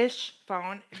new-ish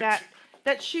phone that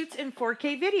shoots in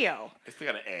 4K video. I still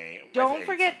got an A. Don't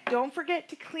forget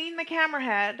to clean the camera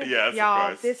head. Yes, y'all. of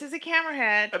course. This is a camera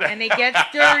head, and it gets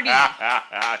dirty.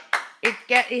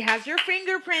 It has your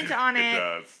fingerprint on it. It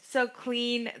does. So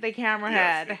clean the camera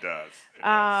head. It does.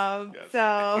 Yes.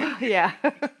 So yeah.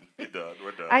 It does.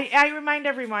 It does. I remind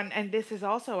everyone, and this is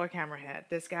also a camera head.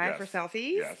 This guy for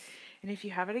selfies. Yes. And if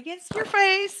you have it against your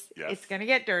face, Yes. it's gonna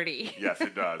get dirty. Yes,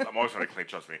 it does. I'm always trying to clean.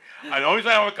 Trust me. I normally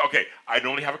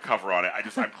have a cover on it.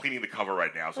 I'm cleaning the cover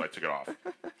right now, so I took it off.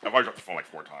 I've already dropped the phone like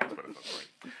 4 times, but it's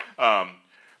not great.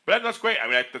 But that's great. I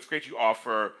mean, that's great. You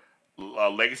offer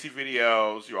legacy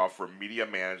videos. You offer media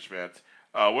management.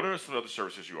 What are some other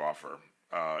services you offer?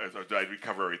 Did we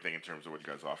cover everything in terms of what you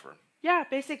guys offer? Yeah,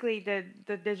 basically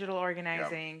the digital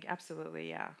organizing. Yeah. Absolutely,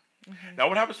 yeah. Mm-hmm. Now,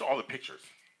 what happens to all the pictures?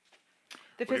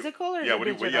 The physical or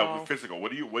the digital? The physical.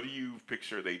 What do you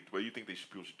picture? What do you think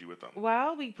people should do with them?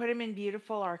 Well, we put them in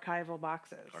beautiful archival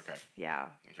boxes. Okay. Yeah.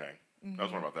 Okay. I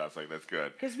was wondering about that. It's like that's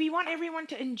good. Because we want everyone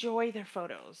to enjoy their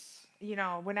photos.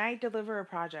 When I deliver a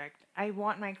project, I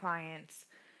want my clients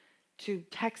to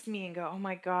text me and go, "Oh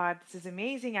my God, this is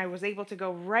amazing! I was able to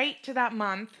go right to that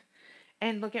month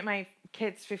and look at my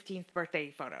kid's 15th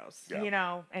birthday photos."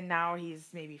 Yeah. And now he's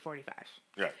maybe 45.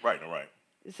 Yeah. Right. No. Right.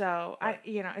 So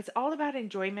it's all about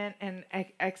enjoyment and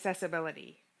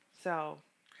accessibility. So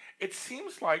it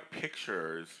seems like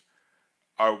pictures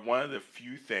are one of the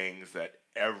few things that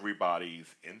everybody's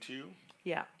into.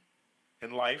 Yeah.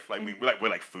 In life, like we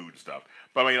like food and stuff,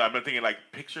 but I mean, I'm thinking like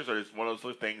pictures are just one of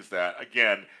those things that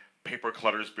again paper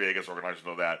clutter is big, as organizers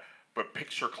know that. But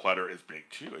picture clutter is big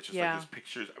too. It's just like there's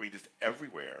pictures. I mean, just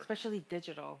everywhere. Especially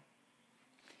digital.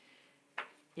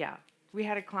 Yeah, we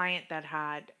had a client that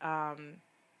had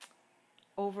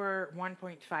over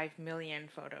 1.5 million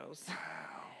photos. Wow.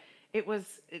 It was,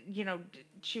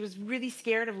 she was really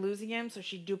scared of losing him, so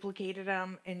she duplicated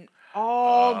them in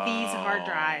all these hard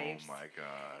drives. Oh my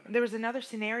God. There was another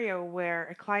scenario where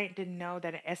a client didn't know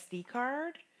that an SD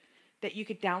card, that you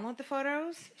could download the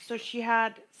photos, so she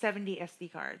had 70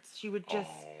 SD cards. She would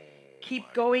just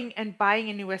keep going and buying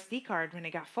a new SD card when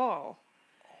it got full.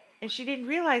 And she didn't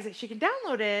realize that she can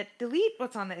download it, delete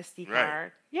what's on the SD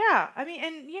card. Yeah, I mean,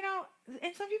 and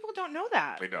and some people don't know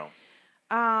that. They don't.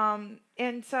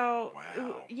 And so,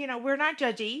 we're not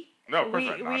judgy. No, of course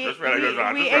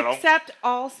not. We accept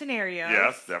all scenarios.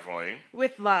 Yes, definitely.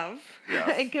 With love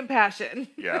and compassion.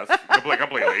 Yes,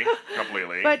 completely.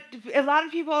 But a lot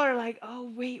of people are like,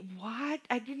 oh, wait, what?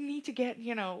 I didn't need to get,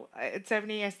 70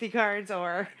 SD cards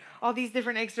or all these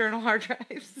different external hard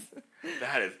drives.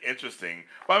 That is interesting.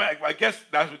 Well, I guess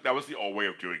that was the old way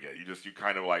of doing it. You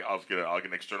kind of like, I'll get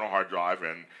an external hard drive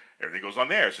and everything goes on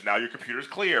there. So now your computer's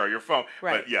clear or your phone.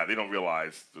 Right. But yeah, they don't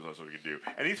realize that's what you can do.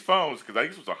 And these phones, because I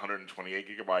think this was 128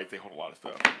 gigabytes, they hold a lot of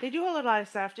stuff. They do hold a lot of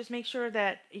stuff. Just make sure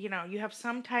that, you have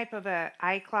some type of a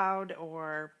iCloud,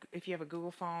 or if you have a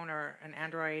Google phone or an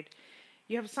Android,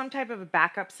 you have some type of a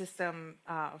backup system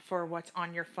for what's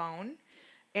on your phone.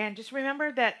 And just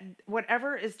remember that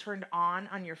whatever is turned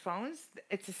on your phones,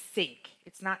 it's a sync.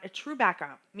 It's not a true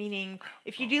backup, meaning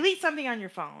if you delete something on your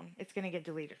phone, it's going to get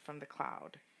deleted from the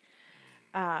cloud.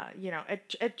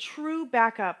 A true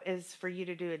backup is for you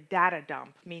to do a data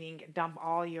dump, meaning dump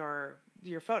all your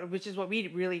photo, which is what we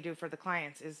really do for the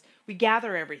clients. Is we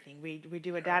gather everything, we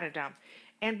do a data dump,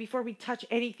 and before we touch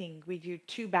anything, we do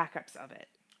 2 backups of it.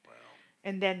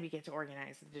 And then we get to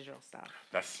organize the digital stuff.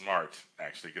 That's smart,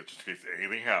 actually, just in case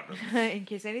anything happens. In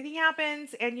case anything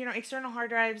happens. And, external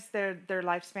hard drives, their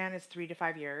lifespan is 3 to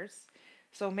 5 years.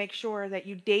 So make sure that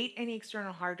you date any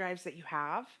external hard drives that you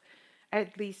have.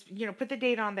 At least, put the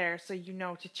date on there so you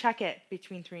know to check it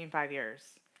between 3 and 5 years.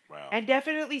 Wow. And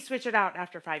definitely switch it out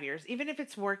after 5 years. Even if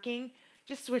it's working,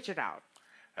 just switch it out.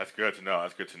 That's good to know. I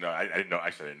didn't know.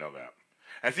 Actually, I didn't know that.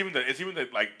 And it's even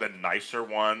the nicer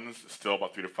ones, still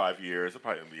about 3 to 5 years.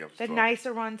 Probably the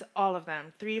nicer ones, all of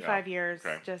them, 3 to 5 years.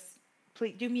 Okay. Just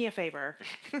please do me a favor.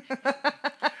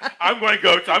 I'm going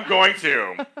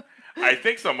to. I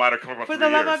think some might have come up on 3 years. For the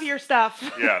love of your stuff.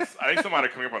 Yes, I think some might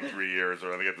have come up on 3 years,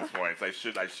 or I think at this point. So I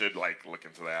should look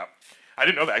into that. I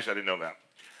didn't know that. Actually, I didn't know that.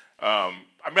 I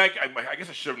guess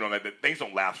I should have known that things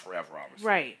don't last forever, obviously.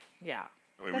 Right. Yeah.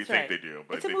 I mean, we think they do,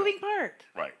 but it's a moving part.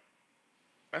 Right.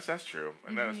 That's true,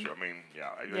 and that's true. I mean,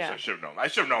 I should have known. I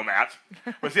should have known that,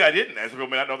 but see, I didn't. And some people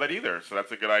may not know that either. So that's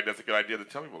a good idea. That's a good idea to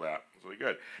tell people that. It's really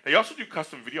good. They also do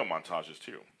custom video montages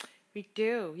too. We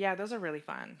do. Yeah, those are really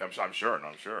fun. I'm sure.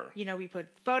 We put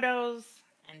photos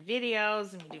and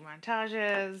videos, and we do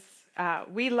montages.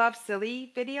 We love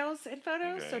silly videos and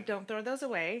photos, so don't throw those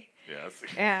away. Yes.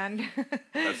 And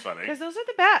that's funny. Because those are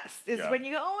the best. When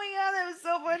you go, oh my God, that was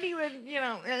so funny. When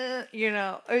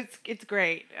it's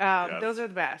great. Those are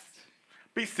the best.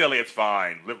 Be silly. It's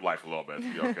fine. Live life a little bit. It's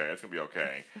gonna be okay. It's gonna be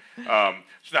okay. So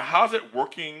now, how's it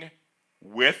working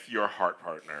with your heart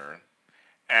partner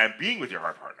and being with your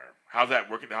heart partner? How's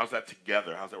that working? How's that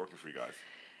together? How's that working for you guys?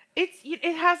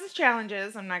 It has its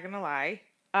challenges. I'm not gonna lie.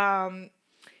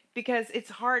 Because it's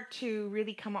hard to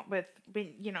really come up with,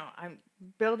 I'm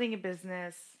building a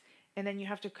business, and then you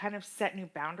have to kind of set new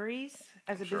boundaries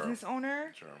as a business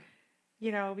owner. Sure.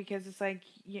 Because it's like,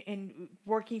 in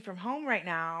working from home right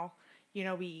now,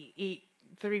 we eat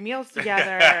 3 meals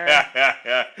together.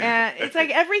 And it's like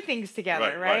everything's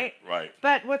together, right? Right.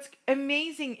 But what's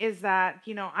amazing is that,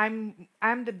 I'm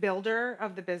the builder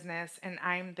of the business, and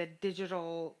I'm the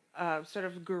digital sort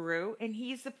of guru, and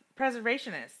he's the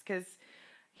preservationist, because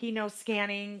he knows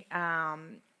scanning.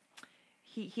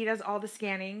 He does all the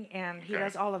scanning, and he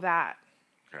does all of that.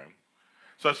 Okay.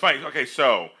 So it's funny. Okay,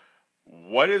 so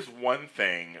what is one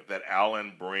thing that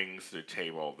Alan brings to the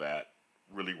table that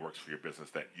really works for your business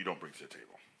that you don't bring to the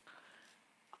table?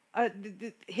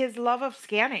 His love of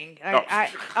scanning.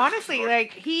 I honestly,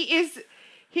 it's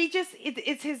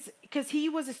his, because he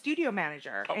was a studio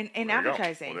manager in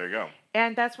advertising. Well, there you go.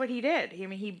 And that's what he did. I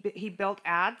mean, he built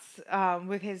ads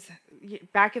with his,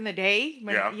 back in the day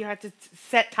when you had to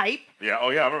set type. Yeah. Oh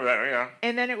yeah, I remember that. Yeah.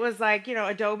 And then it was like,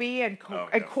 Adobe and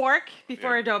Quark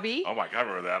before Adobe. Oh my God, I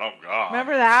remember that. Oh God.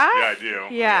 Remember that? Yeah, I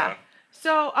do. Yeah.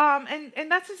 So,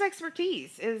 and that's his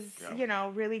expertise is,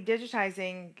 Yeah. really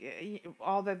digitizing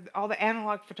all the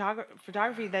analog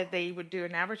photography that they would do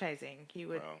in advertising. He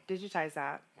would Well, digitize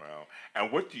that. well.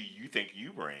 And what do you think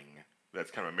you bring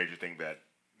that's kind of a major thing that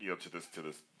to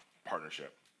this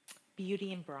partnership?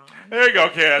 Beauty and brawn. There you go,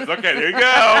 kids. Okay, there you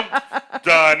go.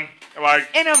 Done. Like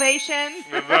Innovation.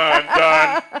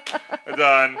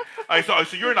 done.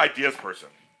 So you're an ideas person.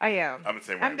 I am. I'm the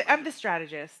same way. I'm the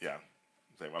strategist. Yeah.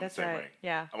 I'm That's the same right. way.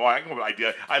 Yeah. I can come up with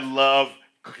ideas. I love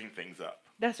cooking things up.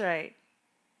 That's right.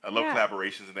 I love Yeah.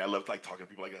 collaborations, and I love like talking to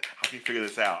people like, how can you figure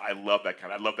this out? I love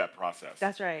that process.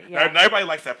 That's right. Not Yeah. everybody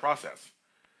likes that process.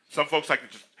 Some folks like to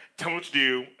just tell me what to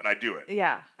do, and I do it.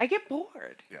 Yeah. I get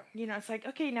bored. Yeah. It's like,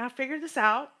 okay, now figure this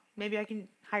out. Maybe I can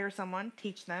hire someone,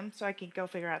 teach them, so I can go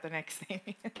figure out the next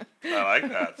thing. I like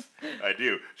that. I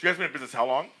do. So you guys been in business how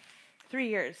long? 3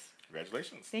 years.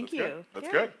 Congratulations. Thank That's you. Good. That's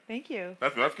Yeah, good. Thank you.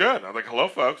 That's good. I was like, hello,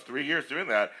 folks. 3 years doing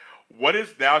that. What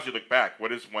is, now as you look back,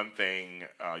 what is one thing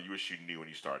you wish you knew when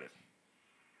you started?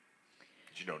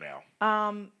 That you know now?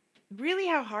 Really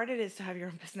how hard it is to have your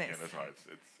own business. Yeah, that's hard.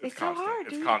 It's so constant. hard,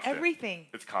 It's dude. constant. Everything.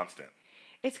 It's constant.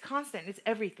 It's constant. It's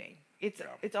everything. It's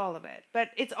Yeah. it's all of it.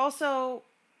 But it's also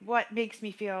what makes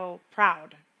me feel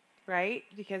proud, right?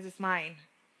 Because it's mine.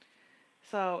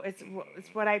 So it's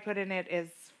what I put in it is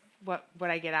what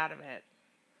I get out of it.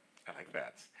 I like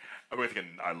that. I'm going to take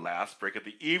our last break of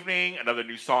the evening. Another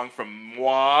new song from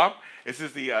Moi. This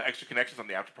is the Extra Connections on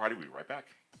the After Party. We'll be right back.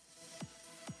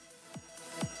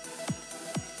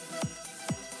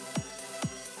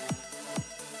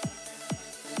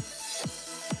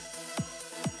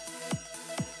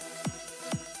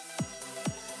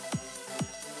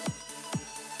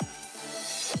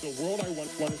 The world I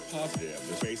want is positive.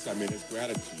 The space I'm in is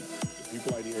gratitude. The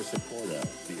people I need are supportive.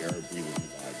 The air I breathe is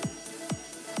vibrant.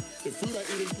 The food I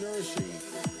eat is nourishing.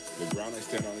 The ground I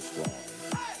stand on is strong.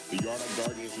 The yard I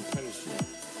garden is replenishing.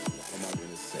 The home I'm in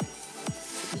is safe.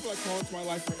 The people I call into my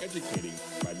life are educating.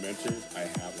 My mentors I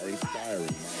have are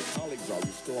inspiring. My colleagues are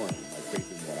restoring my faith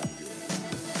in what I'm doing.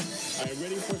 I am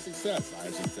ready for success. I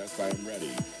am success. I am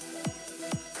ready.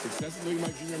 Success is living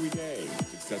my dream every day.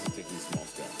 Success is taking small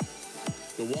steps.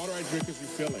 The water I drink is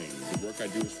refilling. The work I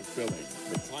do is fulfilling.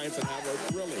 The clients I have are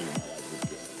thrilling. My life is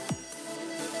good.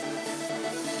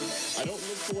 I don't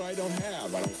look for what I don't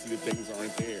have. I don't see that things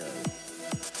aren't there.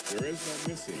 There is no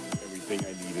missing. Everything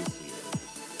I need is here.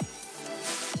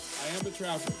 I am the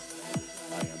traffic.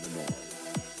 I am the noise.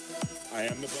 I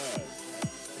am the buzz.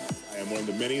 I am one of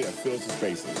the many that fills the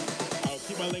spaces. I will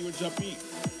keep my language upbeat.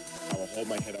 I will hold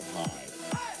my head up high.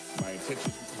 My intention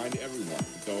is to be kind to everyone,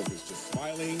 though if it's just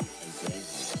smiling and saying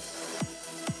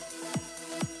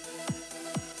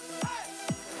hi.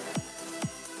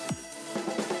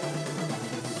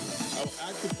 I will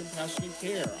act with compassion and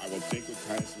care. I will think with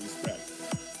kindness and respect.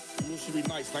 People should be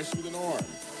nice. Nice should be the norm.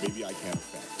 Maybe I can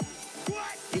affect.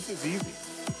 This is easy.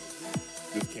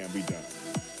 This can be done.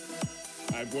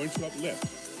 I'm going to uplift,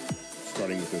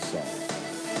 starting with this song.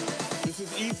 This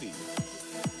is easy.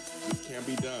 This can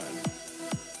be done.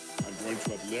 I'm going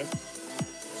to uplift,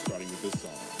 starting with this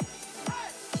song.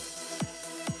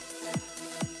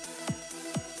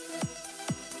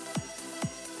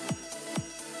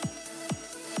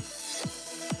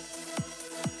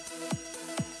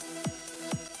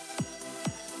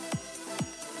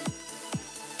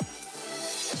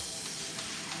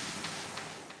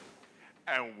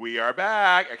 And we are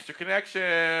back. Extra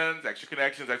Connections, Extra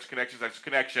Connections, Extra Connections, Extra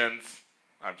Connections.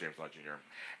 I'm James Lott Jr.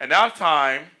 And now it's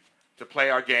time to play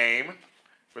our game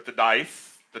with the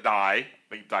dice, the die.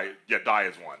 I think die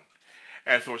is one.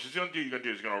 And so what she's going to do,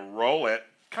 is you're going to roll it,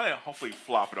 kind of hopefully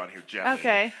flop it on here gently.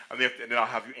 Okay. And then I'll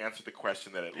have you answer the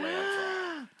question that it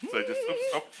lands on. So just,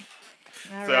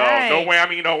 All so right. no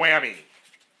whammy, no whammy.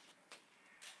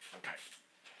 Okay.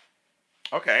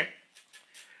 Okay.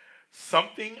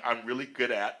 Something I'm really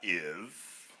good at is...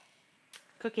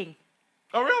 Cooking.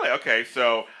 Oh, really? Okay,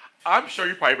 so I'm sure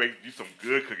you probably do some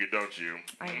good cooking, don't you?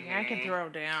 I can throw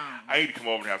down. I need to come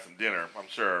over and have some dinner, I'm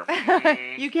sure.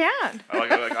 You can.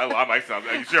 I like sound.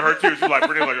 You see her too. She's like,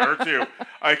 pretty like her too.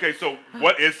 Okay, so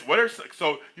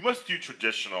so you must do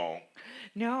traditional.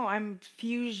 No, I'm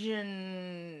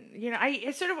fusion.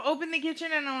 I sort of open the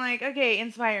kitchen and I'm like, okay,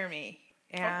 inspire me.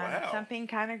 And wow. something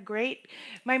kind of great.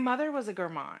 My mother was a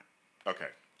gourmand. Okay.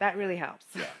 That really helps.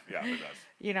 Yeah, it does.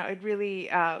 It really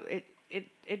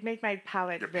it made my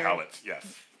palate Your very palates, yes.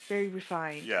 very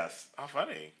refined. Yes. How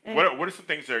funny. And What are some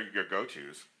things that are your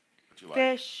go-tos that you like?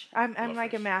 Fish. I'm love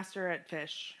like fish. a master at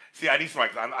fish. See, I need some.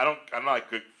 I'm not a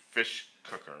good fish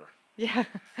cooker. Yeah.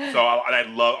 So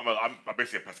I'm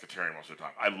basically a pescatarian most of the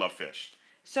time. I love fish.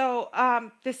 So,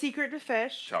 the secret to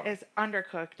fish Tell me. is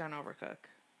undercook, don't overcook.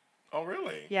 Oh,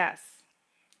 really? Yes.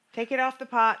 Take it off the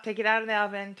pot, take it out of the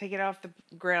oven, take it off the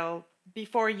grill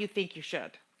before you think you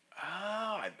should.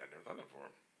 Oh, I never thought that before.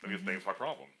 Maybe it's my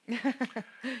problem.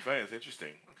 Funny, it's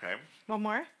interesting. Okay. One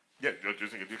more? Yeah,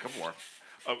 just do a couple more.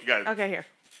 Oh, you got Okay, here.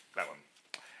 that one.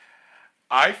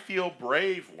 I feel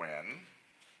brave when.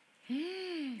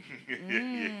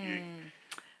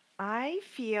 I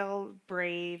feel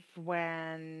brave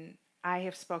when I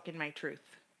have spoken my truth.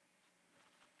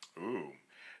 Ooh.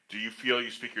 Do you feel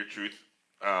you speak your truth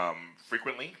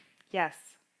frequently? Yes.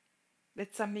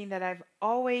 It's something that I've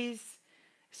always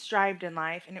strived in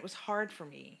life, and it was hard for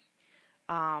me.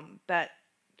 But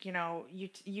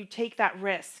you take that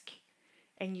risk,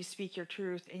 and you speak your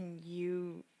truth, and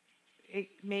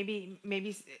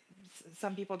maybe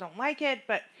some people don't like it,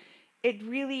 but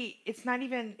it's not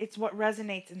even, it's what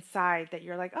resonates inside that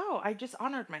you're like, oh, I just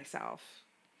honored myself.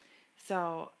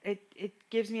 So it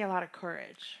gives me a lot of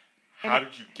courage. And How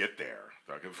did you get there?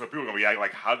 So people are gonna be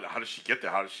like, how does she get there?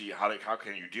 How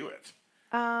can you do it?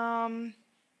 um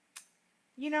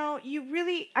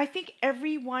I think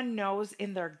everyone knows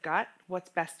in their gut what's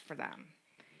best for them.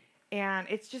 And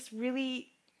it's just really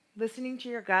listening to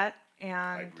your gut.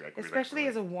 And agree with that especially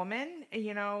as a completely.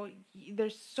 woman,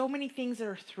 there's so many things that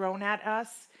are thrown at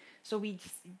us. So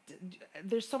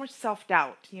there's so much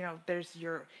self-doubt. There's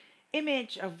your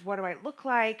image of what do I look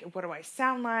like? What do I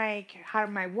sound like? How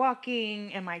am I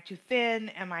walking? Am I too thin?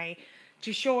 Am I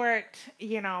too short?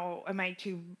 Am I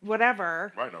too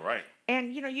whatever? Right, no, right.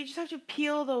 And you just have to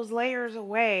peel those layers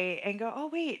away and go, oh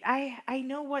wait, I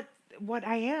know what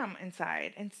I am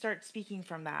inside, and start speaking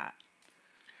from that.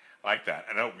 I like that.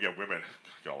 I know, yeah, women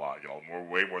get a lot more,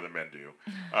 way more than men do.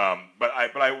 But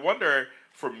I wonder,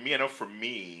 for me, I know for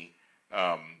me,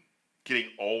 um, getting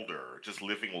older, just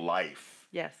living life,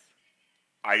 Yes.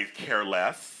 I care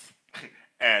less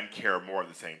and care more at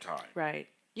the same time. Right.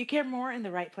 You care more in the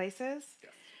right places.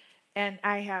 Yes. And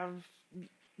I have,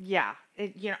 yeah.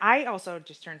 I also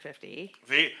just turned 50.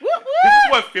 See, Woo this is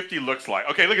woo! what 50 looks like.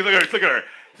 Okay, look at her. Look at her.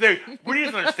 See, we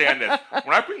need to understand this.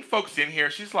 When I bring folks in here,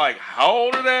 she's like, "How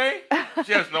old are they?"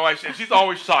 She has no idea. She's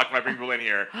always shocked when I bring people in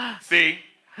here. See,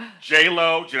 J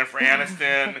Lo, Jennifer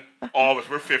Aniston, all of us.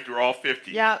 We're 50. We're all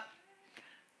 50. Yep.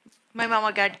 My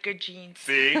mama got good genes.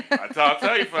 See, that's how I'll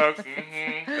tell you, folks.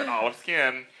 That olive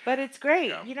skin. But it's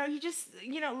great. Yeah. You just,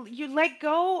 you let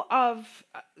go of,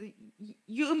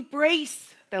 you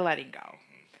embrace the letting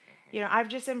go. I've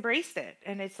just embraced it.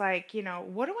 And it's like,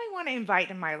 what do I want to invite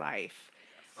in my life?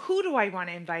 Who do I want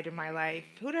to invite in my life?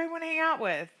 Who do I want to hang out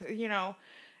with?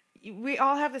 We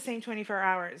all have the same 24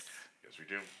 hours. Yes, we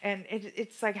do. And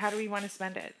it's like, how do we want to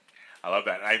spend it? I love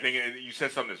that. And I think you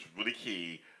said something that's really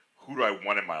key. Who do I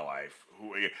want in my life?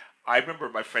 I remember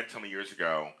my friend telling me years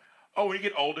ago, oh, when you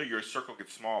get older, your circle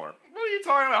gets smaller. What are you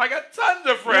talking about? I got tons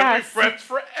of friends. Yes. We're friends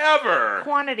forever.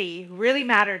 Quantity really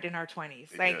mattered in our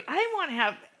 20s. It Like, did. I want to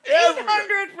have Every-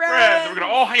 800 And friends. we're going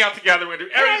to all hang out together. We're going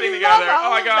to do I everything love together. all Oh,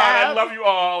 my of God, I them. love you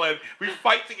all. And we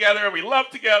fight together and we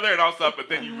love together and all stuff. But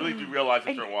then you really do realize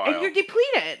after a while. And you're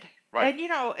depleted. Right.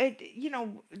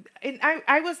 And and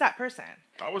I was that person.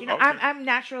 I was I'm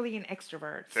naturally an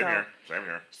extrovert. Same here. Same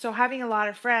here. So having a lot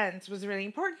of friends was really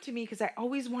important to me because I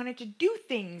always wanted to do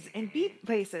things and be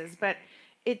places, but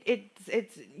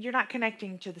it's you're not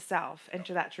connecting to the self and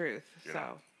to that truth. Yeah. So,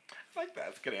 I like that.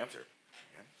 That's a good answer.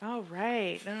 all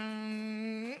right.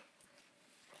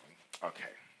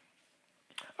 Okay.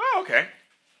 Oh, okay.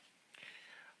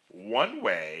 One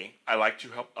way I like to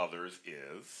help others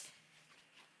is.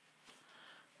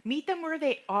 Meet them where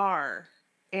they are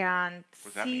and What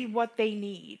does that see mean? what they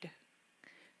need.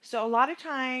 So a lot of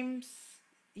times,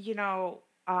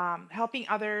 helping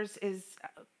others is,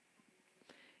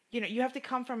 you have to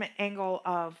come from an angle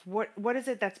of what is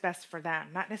it that's best for them,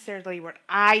 not necessarily what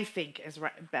I think is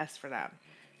best for them.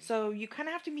 So you kind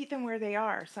of have to meet them where they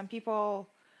are. Some people,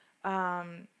 so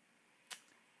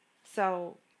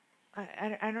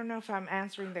I don't know if I'm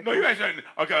answering the No, you question. answered.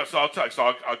 Okay, so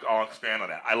I'll expand on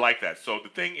that. I like that. So the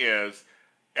thing is,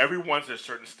 everyone's at a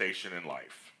certain station in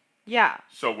life. Yeah.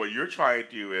 So what you're trying to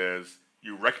do is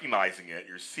you're recognizing it,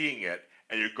 you're seeing it,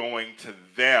 and you're going to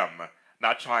them,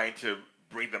 not trying to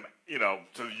bring them,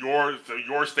 to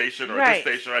your station or Right.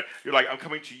 this station. Right? You're like, I'm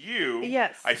coming to you.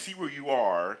 Yes. I see where you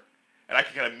are, and I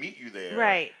can kind of meet you there.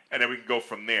 Right. And then we can go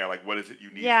from there. Like, what is it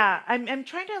you need? Yeah, from me? I'm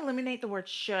trying to eliminate the word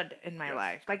should in my Yes,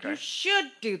 life. Like, okay. you should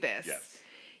do this. Yes.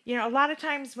 A lot of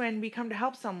times when we come to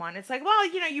help someone, it's like, well,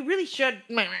 you really should,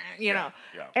 you know.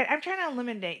 Yeah. And I'm trying to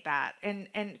eliminate that and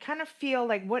kind of feel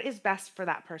like what is best for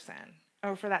that person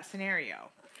or for that scenario.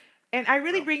 And I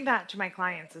really bring that to my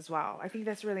clients as well. I think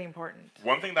that's really important.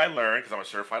 One thing that I learned, because I'm a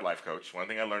certified life coach, one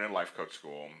thing I learned in life coach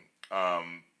school,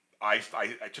 I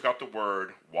took out the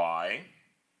word why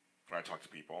when I talk to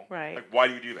people. Right. Like, why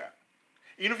do you do that?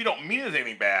 Even if you don't mean it as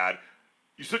anything bad,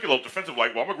 you still get a little defensive,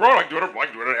 like, well, I'm a grown, I can do whatever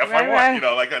I want, you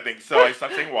know, like that thing. So I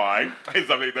stopped saying why. I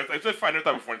just find out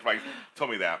that before somebody told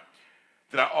me that.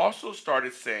 Then I also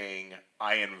started saying,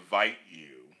 I invite you.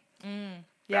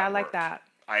 Yeah, I like works. that.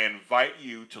 I invite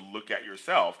you to look at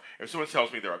yourself. If someone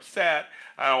tells me they're upset,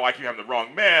 I don't like you having the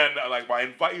wrong men, I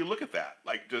invite you to look at that.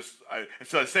 Like,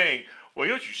 instead of saying, well,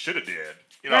 you know what you should have did.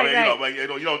 You know,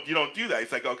 you don't do that.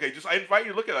 It's like, okay, I invite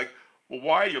you to look at, like, well,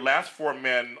 why your last 4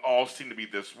 men all seem to be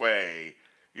this way?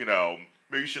 You know,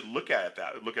 maybe you should look at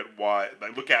that. Look at why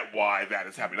that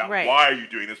is happening. Not why are you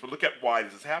doing this, but look at why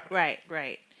this is happening.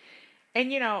 Right.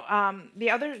 And the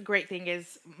other great thing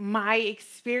is my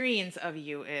experience of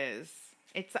you is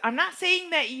I'm not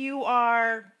saying that you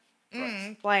are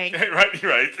blank.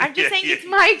 right. I'm just saying it's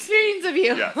my experience of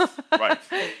you. Yes, right.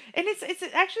 And it's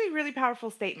actually a really powerful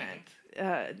statement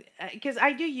because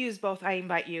I do use both I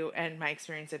invite you and my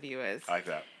experience of you is. I like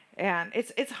that. And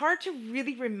it's hard to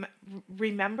really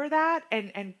remember that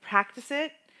and practice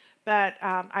it, but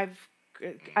I've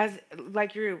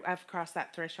crossed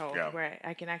that threshold where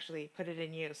I can actually put it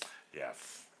in use.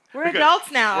 Yes. We're adults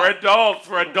now. We're adults.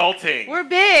 We're adulting. We're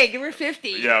big. We're 50.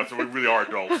 Yeah, so we really are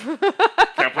adults.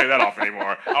 Can't play that off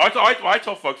anymore. I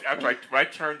told folks when I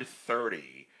turned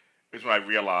 30 is when I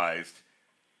realized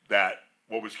that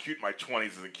what was cute in my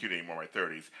 20s isn't cute anymore in my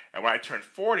 30s. And when I turned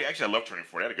 40, actually I love turning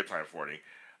 40. I had a good time at 40.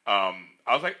 I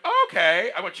was like,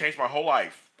 okay, I'm gonna change my whole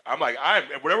life. I'm like,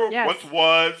 whatever once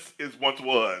was is once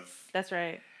was. That's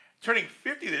right. Turning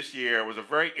 50 this year was a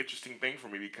very interesting thing for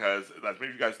me because, as many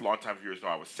of you guys long-time viewers know,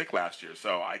 I was sick last year.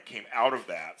 So I came out of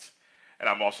that, and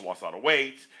I've also lost a lot of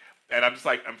weight. And I'm just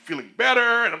like, I'm feeling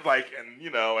better, and I'm like, and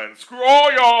screw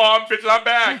all y'all, I'm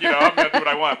back. I'm going to do what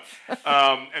I want.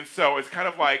 And so it's kind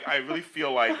of like, I really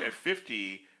feel like at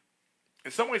 50,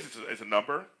 in some ways it's a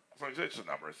number. It's just a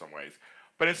number in some ways.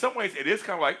 But in some ways, it is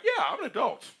kind of like, yeah, I'm an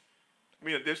adult. I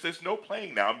mean, there's no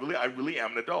playing now. I really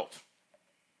am an adult.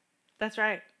 That's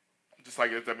right. Just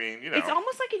like it's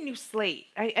almost like a new slate.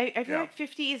 I feel like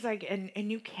 50 is like a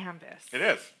new canvas. It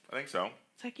is. I think so.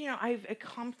 It's like, I've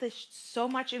accomplished so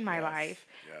much in my life.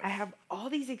 Yes. I have all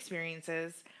these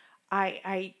experiences.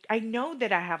 I know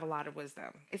that I have a lot of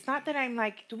wisdom. It's not that I'm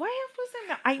like, do I have wisdom?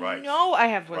 No, I know I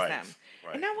have wisdom.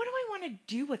 Right. And now what do I want to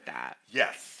do with that?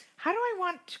 Yes. How do I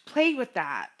want to play with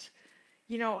that?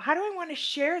 How do I want to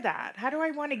share that? How do I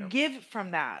want to give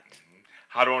from that?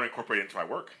 How do I want to incorporate it into my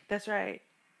work? That's right.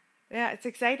 Yeah, it's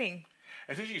exciting.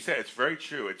 As you said, it's very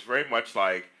true. It's very much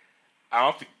like I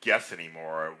don't have to guess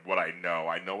anymore what I know.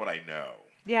 I know what I know.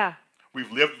 Yeah.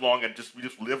 We've lived long and we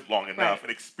just lived long enough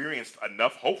and experienced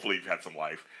enough. Hopefully, you've had some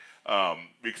life.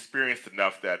 We experienced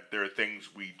enough that there are things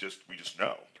we just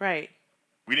know. Right.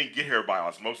 We didn't get here by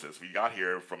osmosis. We got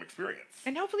here from experience.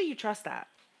 And hopefully you trust that.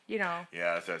 Yeah,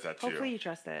 that's that too. Hopefully you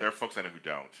trust it. There are folks I know who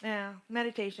don't. Yeah.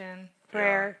 Meditation,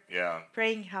 prayer. Yeah.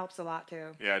 Praying helps a lot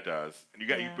too. Yeah, it does. And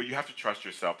but you have to trust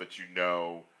yourself that you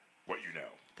know what you know.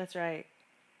 That's right.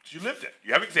 You lived it.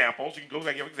 You have examples. You can go back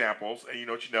and you have examples, and you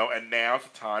know what you know. And now's the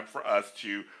time for us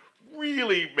to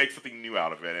really make something new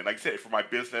out of it. And like I said, for my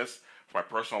business, for my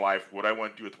personal life, what I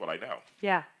want to do with what I know.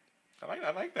 Yeah.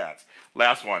 I like that.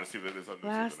 Last one. Let's see if there's something.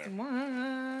 Last there. one.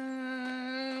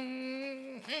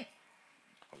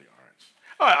 Oh, the orange.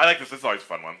 Oh, I like this. This is always a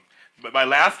fun one. But my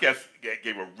last guest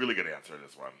gave a really good answer to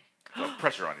this one. So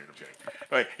pressure on you. I'm kidding.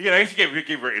 Right. I guess he gave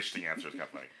a very interesting answer. It's kind of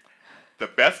funny. The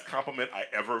best compliment I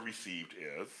ever received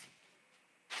is?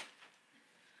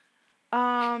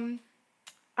 I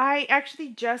actually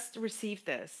just received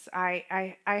this.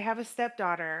 I have a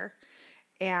stepdaughter,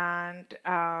 and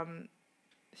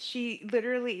she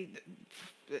literally,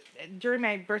 during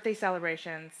my birthday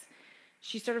celebrations,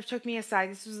 she sort of took me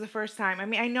aside. This was the first time. I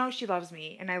mean, I know she loves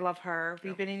me, and I love her.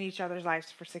 We've been in each other's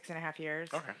lives for 6.5 years.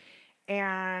 Okay.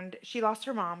 And she lost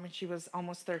her mom when she was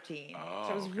almost 13. Oh,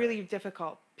 so it was a really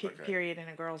difficult period in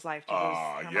a girl's life to lose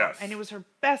her mom. Yes. And it was her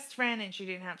best friend, and she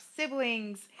didn't have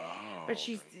siblings. Oh, but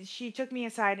she took me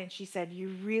aside, and she said,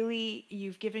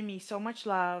 you've given me so much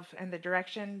love, and the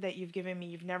direction that you've given me,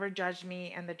 you've never judged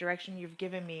me, and the direction you've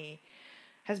given me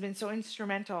has been so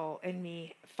instrumental in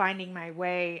me finding my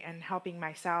way and helping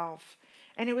myself.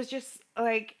 And it was just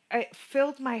like, it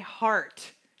filled my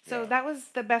heart. So that was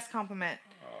the best compliment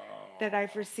that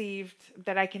I've received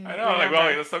that I can remember. Like, well,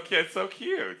 it's so cute. It's so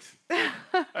cute. I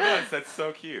know, that's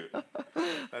so cute.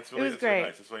 That's really, it was great. Really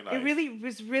nice. It's really nice. It really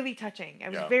was really touching. I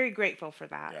was very grateful for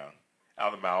that. Yeah.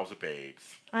 out of the mouths of babes.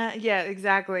 Yeah,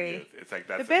 exactly. It's like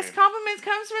that's the best compliments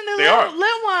comes from the little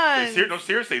ones. No,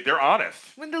 seriously, they're honest.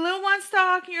 When the little ones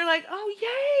talk, and you're like, "Oh,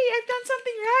 yay! I've done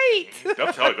something right."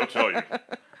 They'll tell you.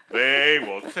 They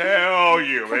will tell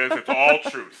you. It's all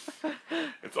truth.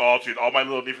 It's all truth. All my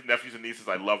little nephews and nieces,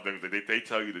 I love them. They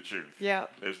tell you the truth. Yeah.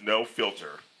 There's no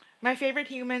filter. My favorite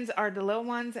humans are the little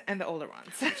ones and the older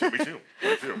ones. Me too.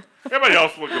 Everybody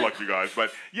else, well, good luck to you guys.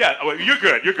 But yeah, you're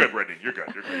good. You're good, Brittany. You're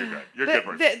good. You're a good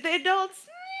person. The adults,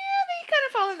 they kind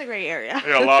of fall in the gray area.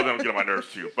 Yeah, a lot of them get on my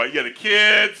nerves too. But yeah, the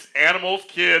kids, animals,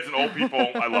 kids, and old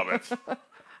people, I love it.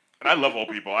 And I love old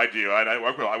people. I do. I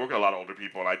work with a lot of older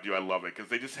people, and I love it because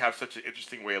they just have such an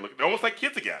interesting way of looking. They're almost like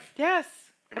kids again. Yes,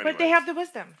 but they have the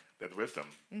wisdom. They have the wisdom.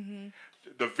 Mm-hmm.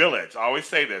 The village. I always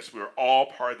say this: we're all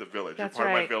part of the village. That's You're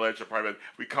part right. of my village. You're part of it.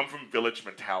 We come from village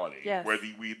mentality, yes. where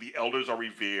the elders are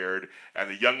revered, and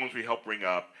the young ones we help bring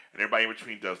up, and everybody in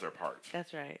between does their part.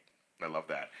 That's right. And I love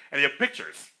that. And you have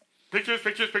pictures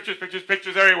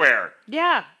everywhere.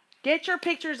 Yeah, get your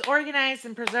pictures organized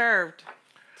and preserved.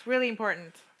 It's really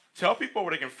important. Tell people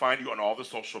where they can find you on all the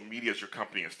social medias, your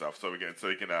company and stuff, so they can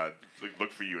look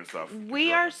for you and stuff.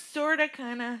 We are sorta,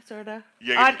 kinda,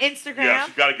 yeah, on Instagram. Yes,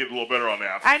 you got to get a little better on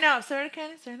that. I know, sorta,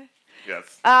 kinda, sorta.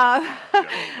 Yes.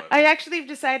 I actually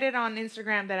decided on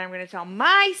Instagram that I'm going to tell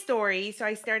my story, so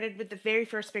I started with the very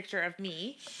first picture of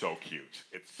me. So cute.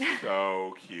 It's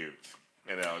so cute.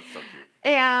 You know, it's so cute.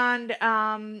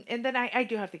 And then I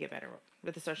do have to get better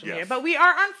with the social media, Yes. but we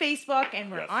are on Facebook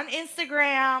and we're Yes. on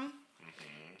Instagram.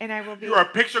 And I will be. You are a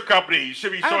picture company. You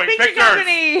should be I'm showing a picture pictures.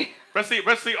 company. Especially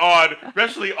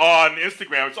on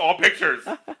Instagram. It's all pictures.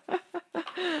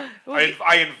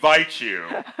 I invite you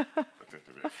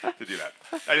to do that.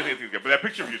 I didn't think it was good, but that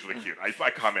picture of you is really cute. I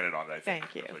commented on that.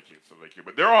 Thank you. It's really cute. So really cute.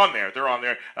 But they're on there.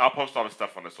 And I'll post all the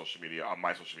stuff on the social media, on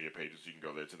my social media pages. You can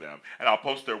go there to them, and I'll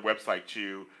post their website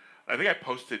too. I think I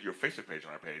posted your Facebook page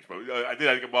on our page, but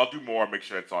I'll do more. Make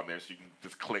sure it's on there so you can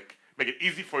just click. Make it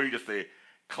easy for you just to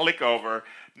click over.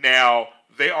 Now,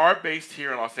 they are based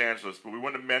here in Los Angeles, but we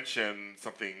want to mention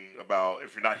something about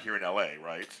if you're not here in LA,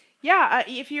 right? Yeah,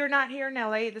 if you're not here in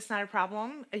LA, that's not a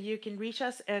problem. You can reach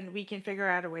us and we can figure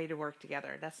out a way to work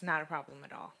together. That's not a problem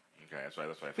at all. Okay, that's right.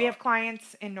 That's what I thought. We have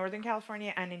clients in Northern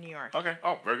California and in New York. Okay.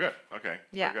 Oh, very good. Okay.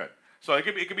 Yeah. Very good. So it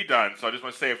can be done. So I just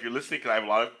want to say, if you're listening, because I have a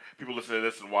lot of people listening to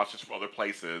this and watch this from other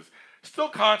places, still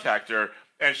contact her,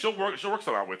 and she'll work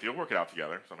something out with you. We'll work it out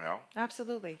together somehow.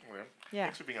 Absolutely. Yeah.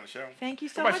 Thanks for being on the show. Thank you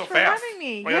so Why much so for fast? having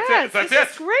me. Well, yes, that's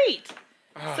this is great.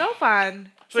 So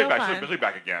fun. She'll be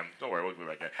back again. Don't worry, we'll be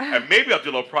back again. And maybe I'll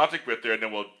do a little project with her, and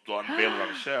then we'll unveil it on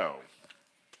the show.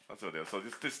 That's what it is. So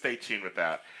just stay tuned with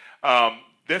that.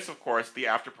 This, of course, the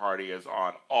After Party is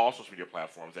on all social media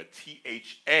platforms at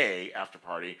THA After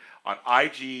Party on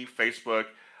IG, Facebook,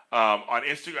 on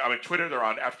Instagram, Twitter. They're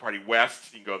on After Party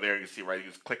West. You can go there and you can see, right? You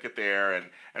just click it there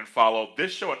and follow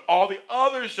this show and all the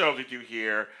other shows we do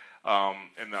here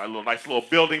in a nice little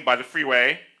building by the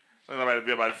freeway. By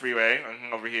the freeway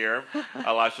over here.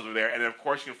 A lot of shows over there. And then, of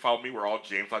course, you can follow me where all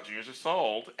James Lott Jrs are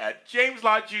sold at James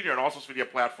Lott Jr. on all social media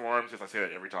platforms. Yes, I say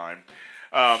that every time.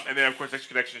 And then, of course, Extra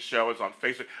Connection Show is on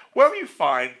Facebook. Wherever you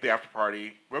find the After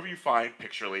Party, wherever you find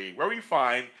Picturli, wherever you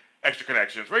find Extra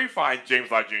Connections, wherever you find James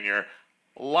Lott Jr.,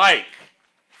 like,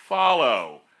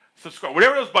 follow, subscribe,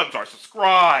 whatever those buttons are,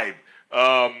 subscribe,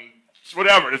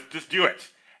 whatever, just do it.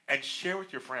 And share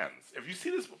with your friends. If you see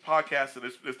this podcast and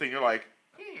this thing, you're like,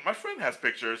 my friend has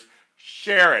pictures,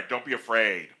 share it. Don't be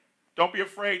afraid. Don't be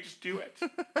afraid. Just do it.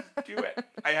 Do it.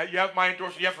 You have my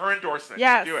endorsement. You have her endorsement.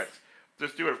 Yes. Do it.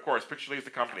 Just do it, of course. Picturli is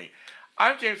the company.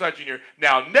 I'm James Lott Jr.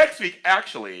 Now, next week,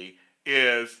 actually,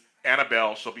 is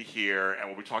Annabelle. She'll be here, and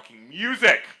we'll be talking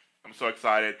music. I'm so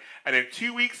excited. And in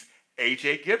 2 weeks,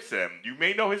 AJ Gibson. You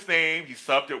may know his name. He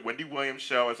subbed at Wendy Williams'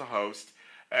 show as a host.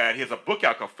 And he has a book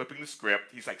out called Flipping the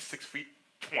Script. He's like 6'20".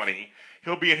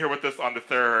 He'll be in here with us on the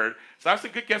 3rd. So I have some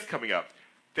good guests coming up.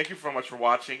 Thank you so much for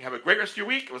watching. Have a great rest of your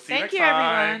week. We'll see you next time.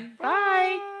 Thank you, everyone.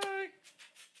 Bye.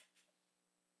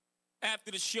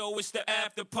 After the show, it's the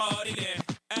after party then.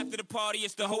 After the party,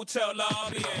 it's the hotel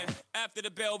lobby then. After the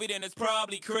Belvy, then it's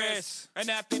probably Chris. And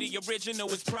after the original,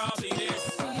 it's probably this.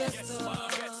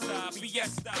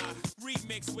 Fiesta.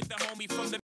 Remix with the homie from the